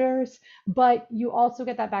ambassadors, but you also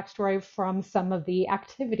get that backstory from some of the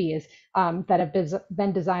activities that have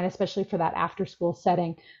been designed, especially for that after school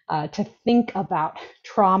setting, to think about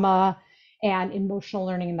trauma and emotional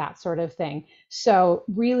learning and that sort of thing. So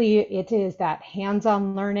really it is that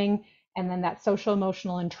hands-on learning and then that social,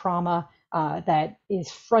 emotional, and trauma that is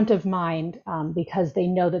front of mind because they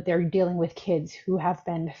know that they're dealing with kids who have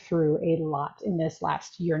been through a lot in this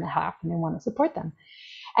last year and a half, and they want to support them.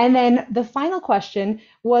 And then the final question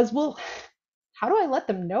was, well, how do I let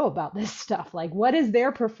them know about this stuff? Like, what is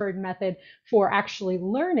their preferred method for actually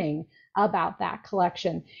learning about that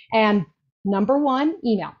collection? And number one,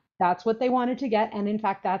 email. That's what they wanted to get. And in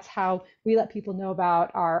fact, that's how we let people know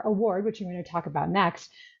about our award, which I'm going to talk about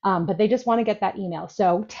next. But they just want to get that email.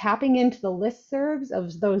 So tapping into the listservs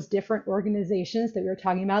of those different organizations that we were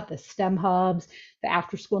talking about, the STEM hubs, the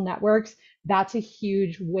after school networks, that's a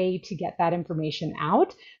huge way to get that information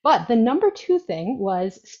out. But the number two thing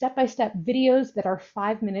was step-by-step videos that are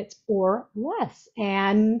 5 minutes or less.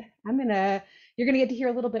 And you're going to get to hear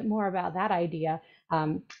a little bit more about that idea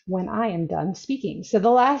when I am done speaking. So the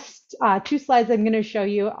last 2 slides I'm going to show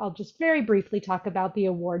you, I'll just very briefly talk about the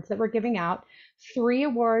awards that we're giving out. 3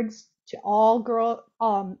 awards to all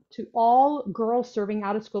girls serving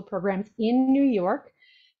out of school programs in New York.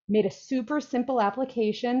 made a super simple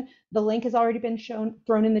application. The link has already been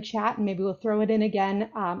thrown in the chat, and maybe we'll throw it in again.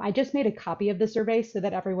 I just made a copy of the survey so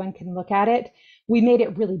that everyone can look at it. We made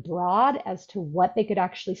it really broad as to what they could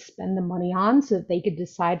actually spend the money on so that they could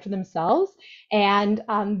decide for themselves. And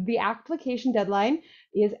the application deadline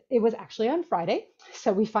it was actually on Friday.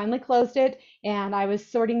 So we finally closed it, and I was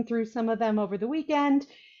sorting through some of them over the weekend.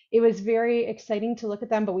 It was very exciting to look at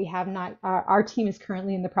them, but we have not, our team is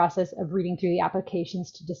currently in the process of reading through the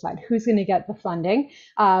applications to decide who's going to get the funding.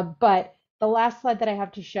 But the last slide that I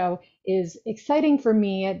have to show is exciting for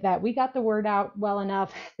me that we got the word out well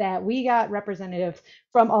enough that we got representatives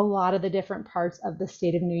from a lot of the different parts of the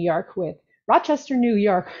state of New York, with Rochester, New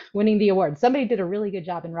York winning the award. Somebody did a really good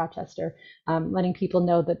job in Rochester, letting people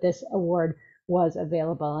know that this award was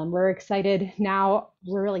available. And we're excited now.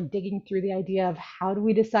 We're really digging through the idea of how do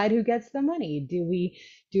we decide who gets the money? Do we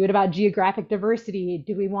do it about geographic diversity?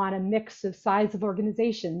 Do we want a mix of size of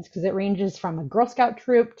organizations? Because it ranges from a Girl Scout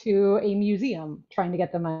troop to a museum trying to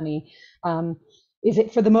get the money. Is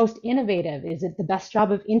it for the most innovative? Is it the best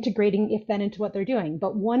job of integrating if then into what they're doing?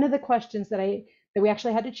 But one of the questions that we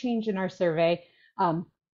actually had to change in our survey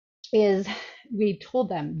is we told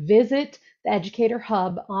them, visit the Educator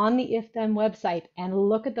Hub on the If Then website and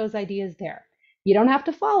look at those ideas there. You don't have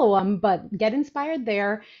to follow them, but get inspired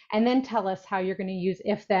there, and then tell us how you're going to use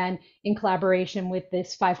If Then in collaboration with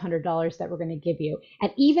this $500 that we're going to give you.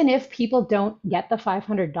 And even if people don't get the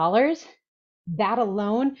 $500, that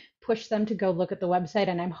alone push them to go look at the website.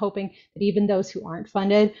 And I'm hoping that even those who aren't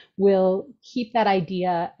funded will keep that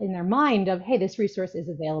idea in their mind of, hey, this resource is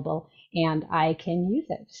available and I can use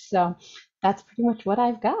it. So that's pretty much what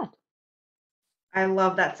I've got. I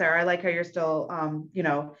love that, Sarah. I like how you're still,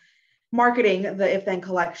 marketing the If Then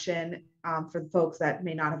collection for the folks that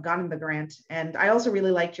may not have gotten the grant. And I also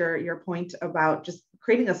really liked your point about just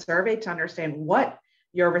creating a survey to understand what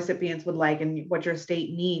your recipients would like and what your state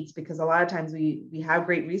needs, because a lot of times we have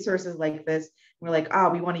great resources like this. We're like, oh,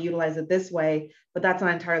 we want to utilize it this way, but that's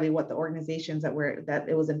not entirely what the organizations that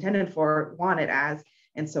it was intended for want it as.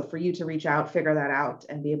 And so for you to reach out, figure that out,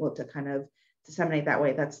 and be able to kind of disseminate that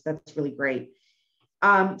way, that's really great.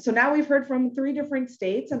 So now we've heard from 3 different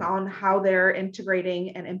states and on how they're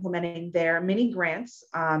integrating and implementing their mini grants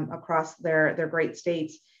across their great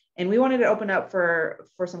states. And we wanted to open up for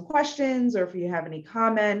some questions, or if you have any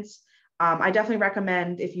comments. I definitely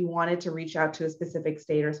recommend, if you wanted to reach out to a specific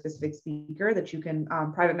state or specific speaker, that you can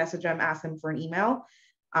private message them, ask them for an email.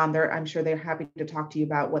 I'm sure they're happy to talk to you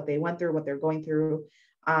about what they went through, what they're going through,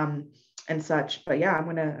 and such. But yeah, I'm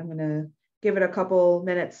gonna give it a couple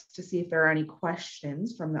minutes to see if there are any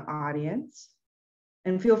questions from the audience.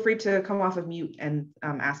 And feel free to come off of mute and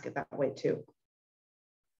ask it that way too.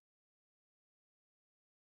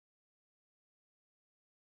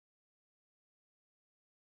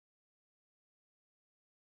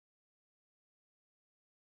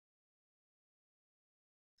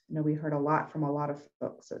 I know we heard a lot from a lot of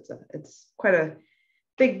folks, so it's quite a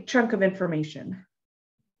big chunk of information.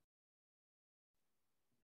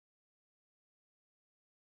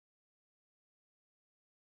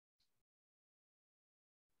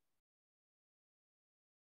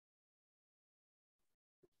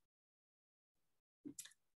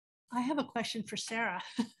 I have a question for Sarah.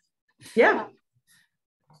 Yeah.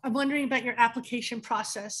 I'm wondering about your application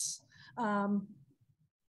process.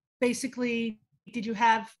 Basically, did you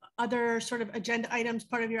have other sort of agenda items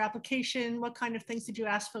part of your application? What kind of things did you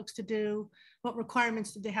ask folks to do? What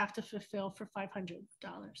requirements did they have to fulfill for $500?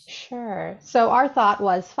 Sure. So our thought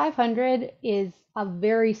was 500 is a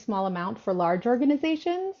very small amount for large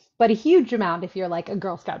organizations, but a huge amount if you're like a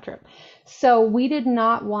Girl Scout troop. So we did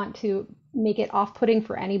not want to make it off-putting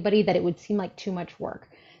for anybody that it would seem like too much work.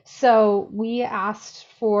 So we asked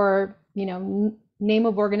for, name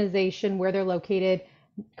of organization, where they're located,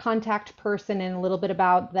 contact person, and a little bit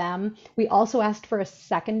about them. We also asked for a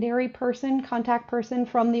secondary contact person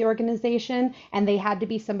from the organization, and they had to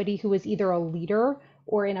be somebody who was either a leader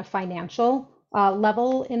or in a financial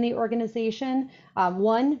level in the organization.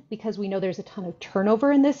 One, because we know there's a ton of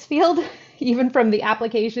turnover in this field, even from the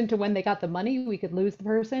application to when they got the money, we could lose the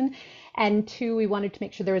person. And 2, we wanted to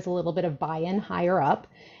make sure there was a little bit of buy-in higher up.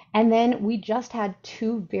 And then we just had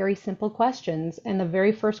 2 very simple questions. And the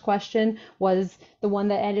very first question was the one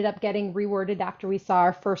that ended up getting reworded after we saw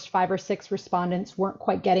our first 5 or 6 respondents weren't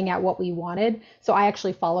quite getting at what we wanted. So I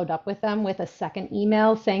actually followed up with them with a second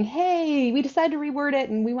email saying, hey, we decided to reword it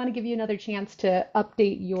and we want to give you another chance to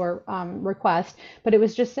update your request. But it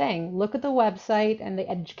was just saying, look at the website and the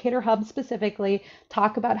Educator Hub specifically,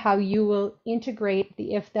 talk about how you will integrate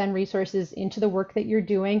the If Then resources into the work that you're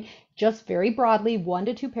doing, just very broadly, 1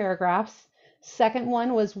 to 2 paragraphs. Second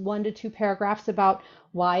one was 1 to 2 paragraphs about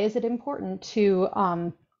why is it important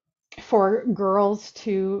to for girls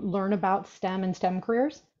to learn about STEM and STEM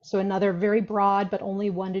careers. So another very broad, but only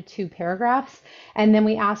 1 to 2 paragraphs. And then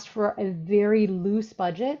we asked for a very loose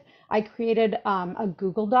budget. I created a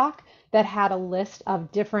Google Doc that had a list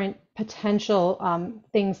of different potential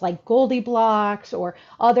things like Goldie blocks or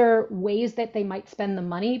other ways that they might spend the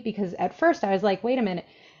money. Because at first I was like, wait a minute,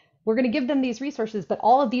 we're going to give them these resources, but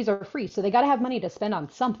all of these are free. So they got to have money to spend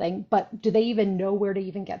on something, but do they even know where to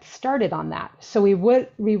even get started on that? So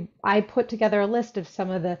I put together a list of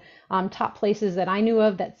some of the top places that I knew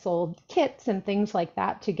of that sold kits and things like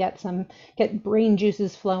that to get brain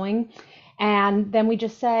juices flowing. And then we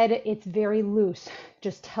just said, it's very loose.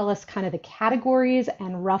 Just tell us kind of the categories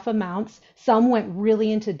and rough amounts. Some went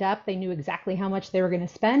really into depth. They knew exactly how much they were going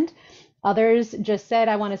to spend. Others just said,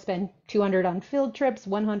 I want to spend 200 on field trips,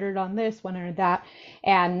 100 on this, 100 that,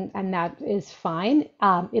 and that is fine.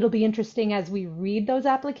 It'll be interesting as we read those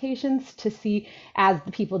applications to see, as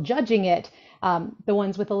the people judging it, the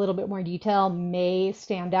ones with a little bit more detail may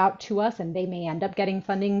stand out to us, and they may end up getting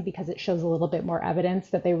funding because it shows a little bit more evidence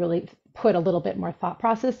that they really put a little bit more thought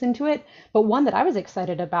process into it. But one that I was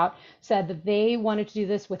excited about said that they wanted to do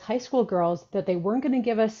this with high school girls, that they weren't going to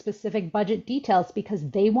give us specific budget details because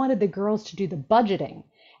they wanted the girls to do the budgeting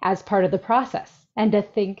as part of the process, and to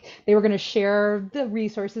think they were going to share the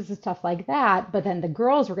resources and stuff like that, but then the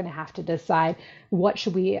girls were going to have to decide what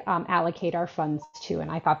should we allocate our funds to.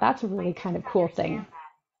 And I thought that's a really kind of cool thing.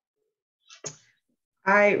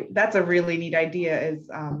 That's a really neat idea, is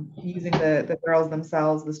using the girls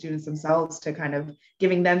themselves, the students themselves, to kind of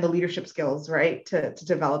giving them the leadership skills, right, to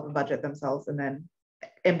develop a budget themselves and then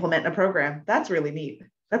implement a program. That's really neat.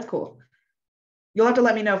 That's cool. You'll have to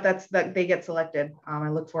let me know if that they get selected. I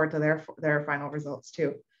look forward to their final results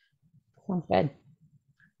too. Sounds good.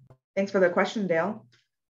 Thanks for the question, Dale.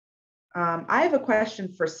 I have a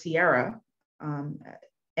question for Sierra,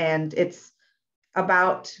 and it's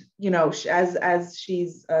about, as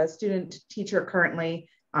she's a student teacher currently,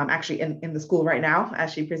 actually in the school right now,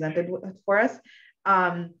 as she presented for us,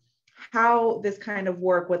 how this kind of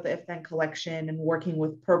work with the If Then collection and working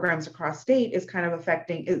with programs across state is kind of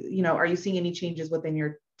affecting, are you seeing any changes within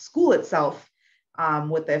your school itself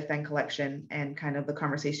with the If Then collection and kind of the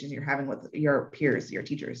conversations you're having with your peers, your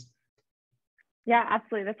teachers? Yeah,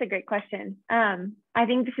 absolutely. That's a great question. I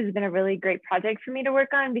think this has been a really great project for me to work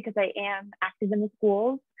on because I am active in the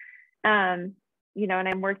schools, and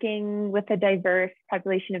I'm working with a diverse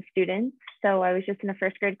population of students. So I was just in a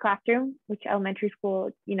first grade classroom, which elementary school,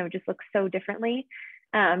 just looks so differently.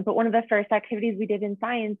 But one of the first activities we did in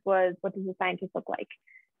science was, what does a scientist look like?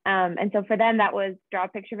 And so for them, that was draw a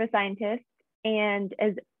picture of a scientist. And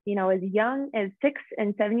as young as 6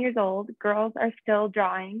 and 7 years old, girls are still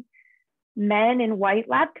drawing men in white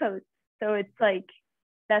lab coats. So it's like,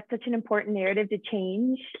 that's such an important narrative to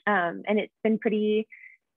change. And it's been pretty,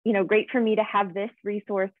 great for me to have this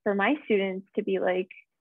resource for my students to be like,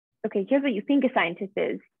 okay, here's what you think a scientist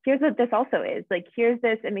is. Here's what this also is. Like, here's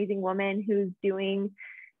this amazing woman who's doing,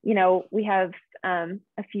 we have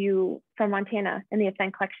a few from Montana in the If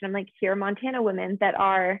Then collection. I'm like, here are Montana women that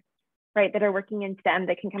are working in STEM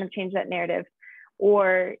that can kind of change that narrative.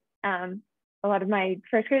 Or a lot of my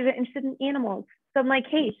first graders are interested in animals. So I'm like,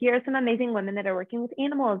 hey, here are some amazing women that are working with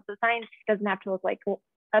animals. So science doesn't have to look like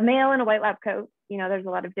a male in a white lab coat. There's a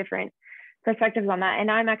lot of different perspectives on that.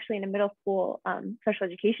 And I'm actually in a middle school special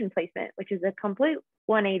education placement, which is a complete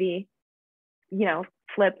 180,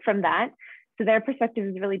 flip from that. So their perspective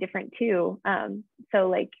is really different too. So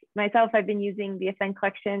like myself, I've been using the If Then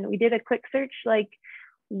collection. We did a quick search, like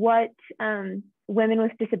what women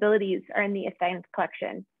with disabilities are in the If Then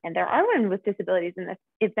collection. And there are women with disabilities in the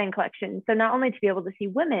If Then collection. So not only to be able to see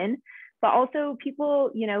women, but also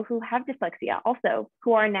people, who have dyslexia also,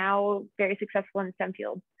 who are now very successful in STEM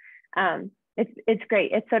fields. It's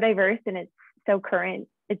great. It's so diverse and it's so current.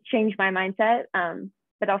 It's changed my mindset,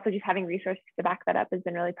 but also just having resources to back that up has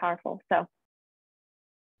been really powerful. So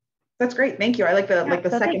that's great. Thank you. I like the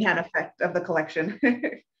secondhand effect of the collection.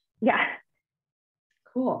 Yeah.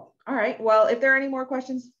 Cool. All right. Well, if there are any more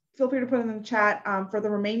questions, feel free to put them in the chat. For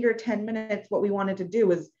the remainder 10 minutes, what we wanted to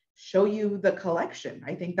do is show you the collection.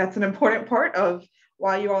 I think that's an important part of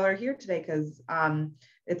why you all are here today, because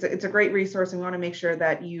it's a great resource, and we want to make sure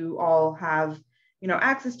that you all have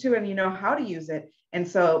access to it and how to use it. And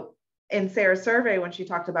so in Sarah's survey, when she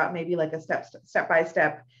talked about maybe like a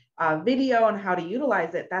step-by-step video on how to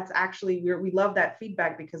utilize it, that's actually we love that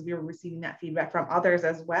feedback, because we were receiving that feedback from others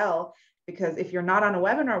as well, because if you're not on a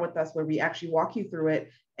webinar with us where we actually walk you through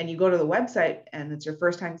it and you go to the website and it's your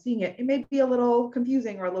first time seeing it, it may be a little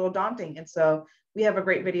confusing or a little daunting. And so we have a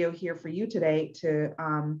great video here for you today to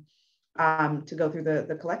go through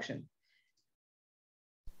the collection.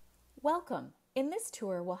 Welcome. In this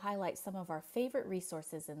tour, we'll highlight some of our favorite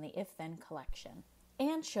resources in the If Then collection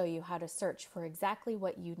and show you how to search for exactly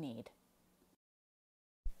what you need.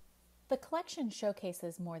 The collection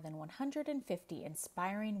showcases more than 150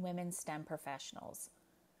 inspiring women STEM professionals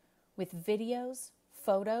with videos,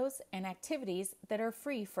 photos, and activities that are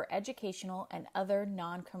free for educational and other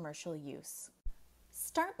non-commercial use.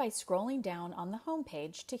 Start by scrolling down on the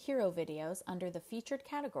homepage to hero videos under the featured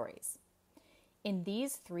categories. In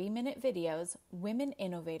these 3-minute videos, women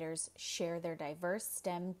innovators share their diverse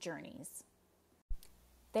STEM journeys.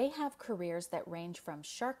 They have careers that range from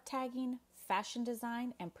shark tagging, fashion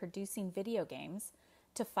design, and producing video games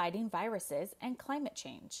to fighting viruses and climate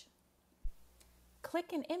change.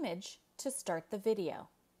 Click an image to start the video.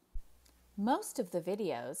 Most of the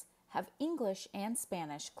videos have English and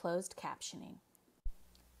Spanish closed captioning.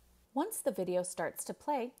 Once the video starts to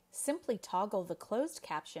play, simply toggle the closed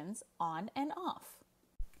captions on and off.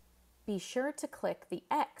 Be sure to click the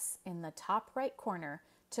X in the top right corner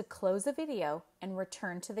to close a video and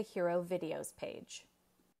return to the Hero Videos page.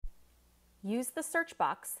 Use the search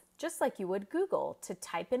box, just like you would Google, to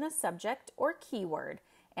type in a subject or keyword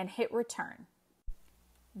and hit return.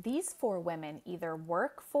 These 4 women either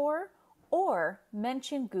work for or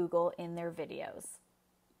mention Google in their videos.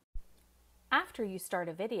 After you start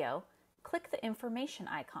a video, click the information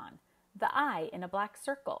icon, the eye in a black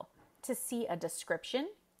circle, to see a description,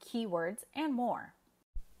 keywords, and more.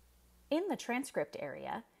 In the transcript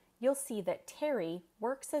area, you'll see that Terry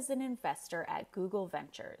works as an investor at Google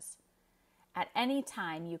Ventures. At any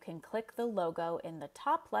time, you can click the logo in the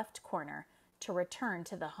top left corner to return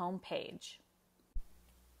to the home page.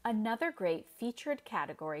 Another great featured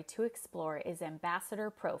category to explore is ambassador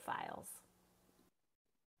profiles.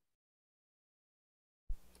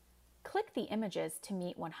 Click the images to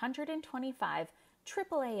meet 125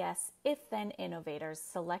 AAAS If Then innovators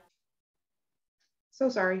selected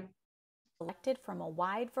from a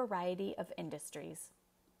wide variety of industries.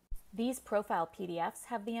 These profile PDFs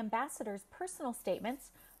have the ambassadors' personal statements,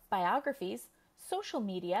 biographies, social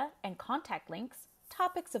media and contact links,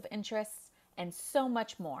 topics of interest, and so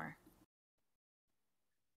much more.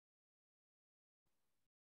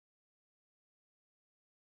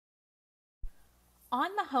 On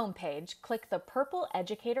the home page, click the purple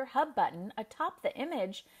Educator Hub button atop the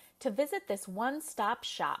image to visit this one-stop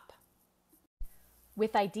shop.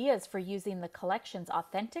 With ideas for using the collection's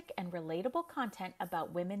authentic and relatable content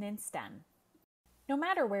about women in STEM. No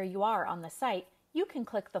matter where you are on the site, you can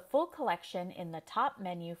click the full collection in the top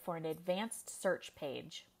menu for an advanced search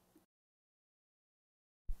page.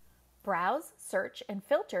 Browse, search, and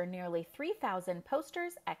filter nearly 3,000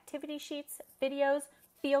 posters, activity sheets, videos,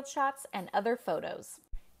 field shots, and other photos.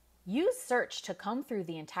 Use search to comb through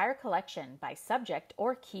the entire collection by subject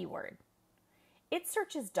or keyword. It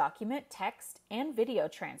searches document, text, and video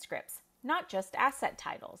transcripts, not just asset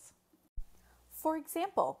titles. For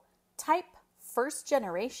example, type first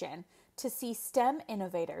generation to see STEM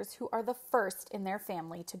innovators who are the first in their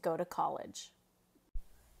family to go to college.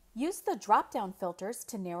 Use the drop-down filters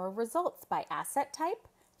to narrow results by asset type,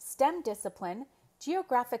 STEM discipline,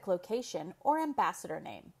 geographic location, or ambassador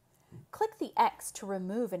name. Click the X to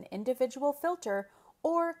remove an individual filter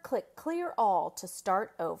or click Clear All to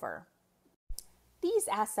start over. These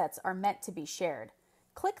assets are meant to be shared.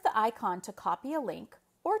 Click the icon to copy a link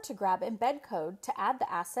or to grab embed code to add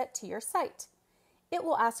the asset to your site. It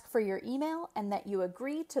will ask for your email and that you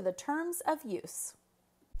agree to the terms of use.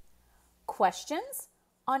 Questions?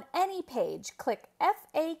 On any page, click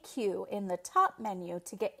FAQ in the top menu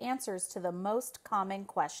to get answers to the most common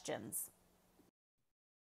questions.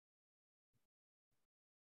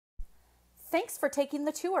 Thanks for taking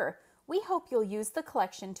the tour. We hope you'll use the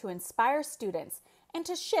collection to inspire students and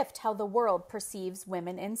to shift how the world perceives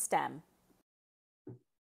women in STEM.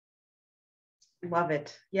 Love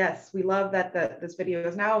it. Yes, we love that this video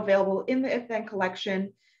is now available in the If Then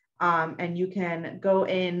collection, and you can go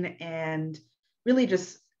in and really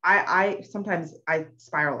just, I sometimes I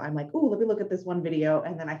spiral. I'm like, oh, let me look at this one video,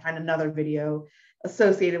 and then I find another video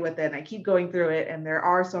associated with it, and I keep going through it, and there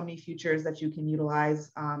are so many features that you can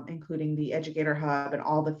utilize, including the Educator Hub and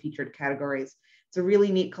all the featured categories. It's a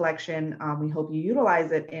really neat collection. We hope you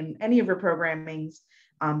utilize it in any of your programmings,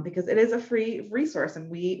 because it is a free resource, and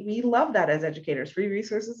we love that as educators. Free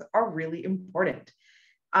resources are really important.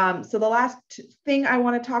 So the last thing I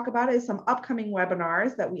want to talk about is some upcoming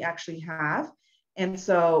webinars that we actually have. And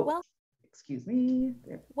so excuse me.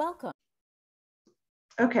 Welcome.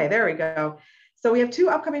 Okay, there we go. So we have 2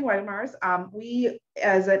 upcoming webinars. We,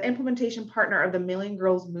 as an implementation partner of the Million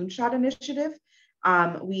Girls Moonshot Initiative,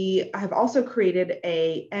 we have also created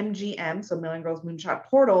a MGM, so Million Girls Moonshot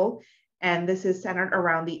portal, and this is centered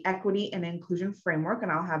around the equity and inclusion framework.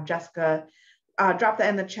 And I'll have Jessica drop that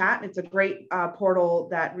in the chat. It's a great portal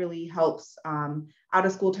that really helps out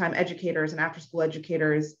of school time educators and after school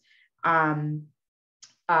educators kind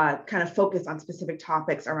of focus on specific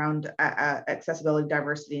topics around accessibility,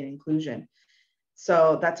 diversity, and inclusion.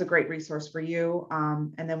 So that's a great resource for you.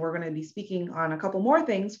 And then we're going to be speaking on a couple more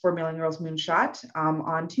things for Million Girls Moonshot.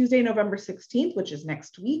 On Tuesday, November 16th, which is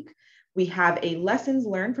next week, we have a lessons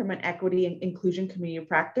learned from an equity and inclusion community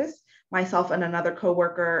practice. Myself and another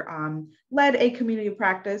coworker led a community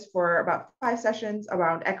practice for about 5 sessions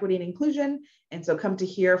around equity and inclusion. And so come to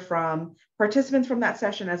hear from participants from that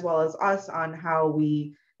session, as well as us, on how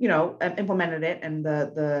we, implemented it and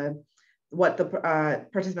what the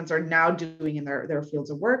participants are now doing in their fields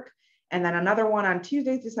of work. And then another one on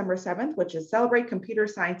Tuesday, December 7th, which is Celebrate Computer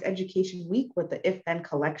Science Education Week with the If Then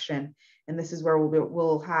collection. And this is where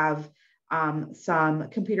we'll have some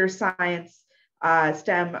computer science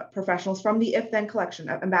STEM professionals from the If Then collection,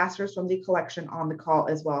 ambassadors from the collection on the call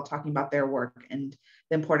as well, talking about their work and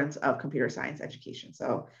the importance of computer science education.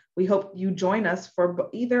 So we hope you join us for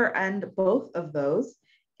either and both of those.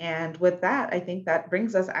 And with that, I think that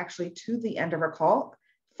brings us actually to the end of our call.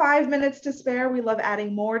 5 minutes to spare. We love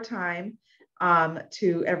adding more time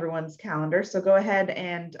to everyone's calendar. So go ahead,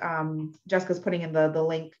 and Jessica's putting in the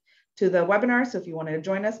link to the webinar. So if you wanted to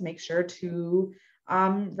join us, make sure to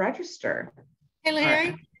register. Hey, Larry,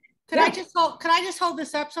 Right. could I just hold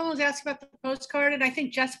this up? Someone was asking about the postcard, and I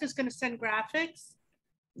think Jessica's going to send graphics.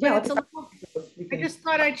 Yeah, I just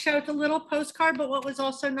thought I'd show it, a little postcard, but what was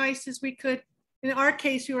also nice is we could, in our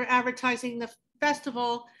case, we were advertising the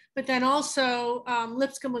festival, but then also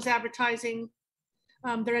Lipscomb was advertising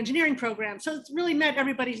their engineering program. So it's really met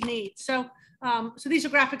everybody's needs. So these are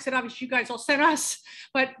graphics that obviously you guys all sent us,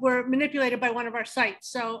 but were manipulated by one of our sites.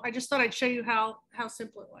 So I just thought I'd show you how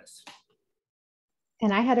simple it was.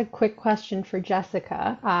 And I had a quick question for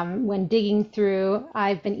Jessica. When digging through,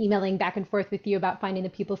 I've been emailing back and forth with you about finding the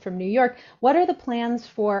people from New York. What are the plans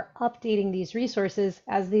for updating these resources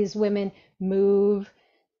as these women move,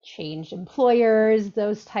 change employers,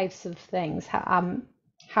 those types of things? How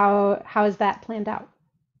is that planned out?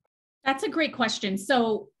 That's a great question.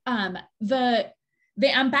 So the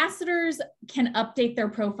ambassadors can update their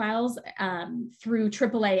profiles through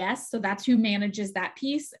AAAS. So that's who manages that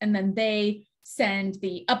piece. And then they send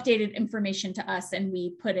the updated information to us and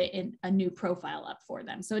we put it in a new profile up for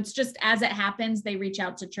them. So it's just as it happens, they reach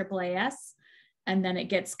out to AAAS and then it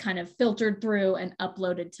gets kind of filtered through and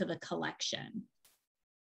uploaded to the collection.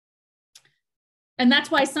 And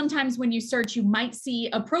that's why sometimes when you search, you might see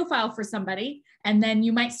a profile for somebody and then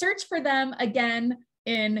you might search for them again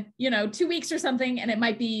in 2 weeks or something, and it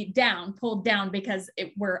might be pulled down because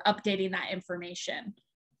we're updating that information.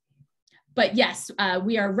 But yes,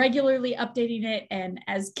 we are regularly updating it. And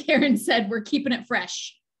as Karen said, we're keeping it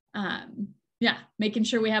fresh. Making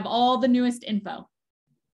sure we have all the newest info.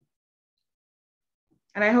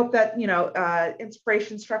 And I hope that,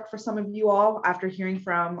 inspiration struck for some of you all after hearing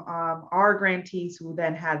from our grantees who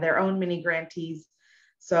then had their own mini grantees,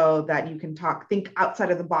 so that you can think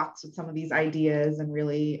outside of the box with some of these ideas and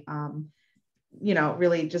really,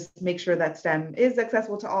 really just make sure that STEM is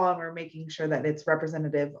accessible to all, and we're making sure that it's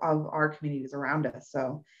representative of our communities around us.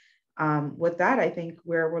 So with that, I think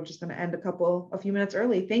we're just going to end a few minutes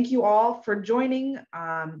early. Thank you all for joining.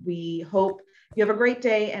 We hope you have a great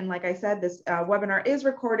day. And like I said, this webinar is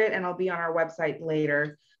recorded and it'll be on our website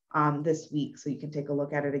later this week, so you can take a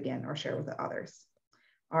look at it again or share with others.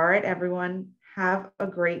 All right, everyone, have a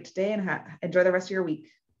great day and enjoy the rest of your week.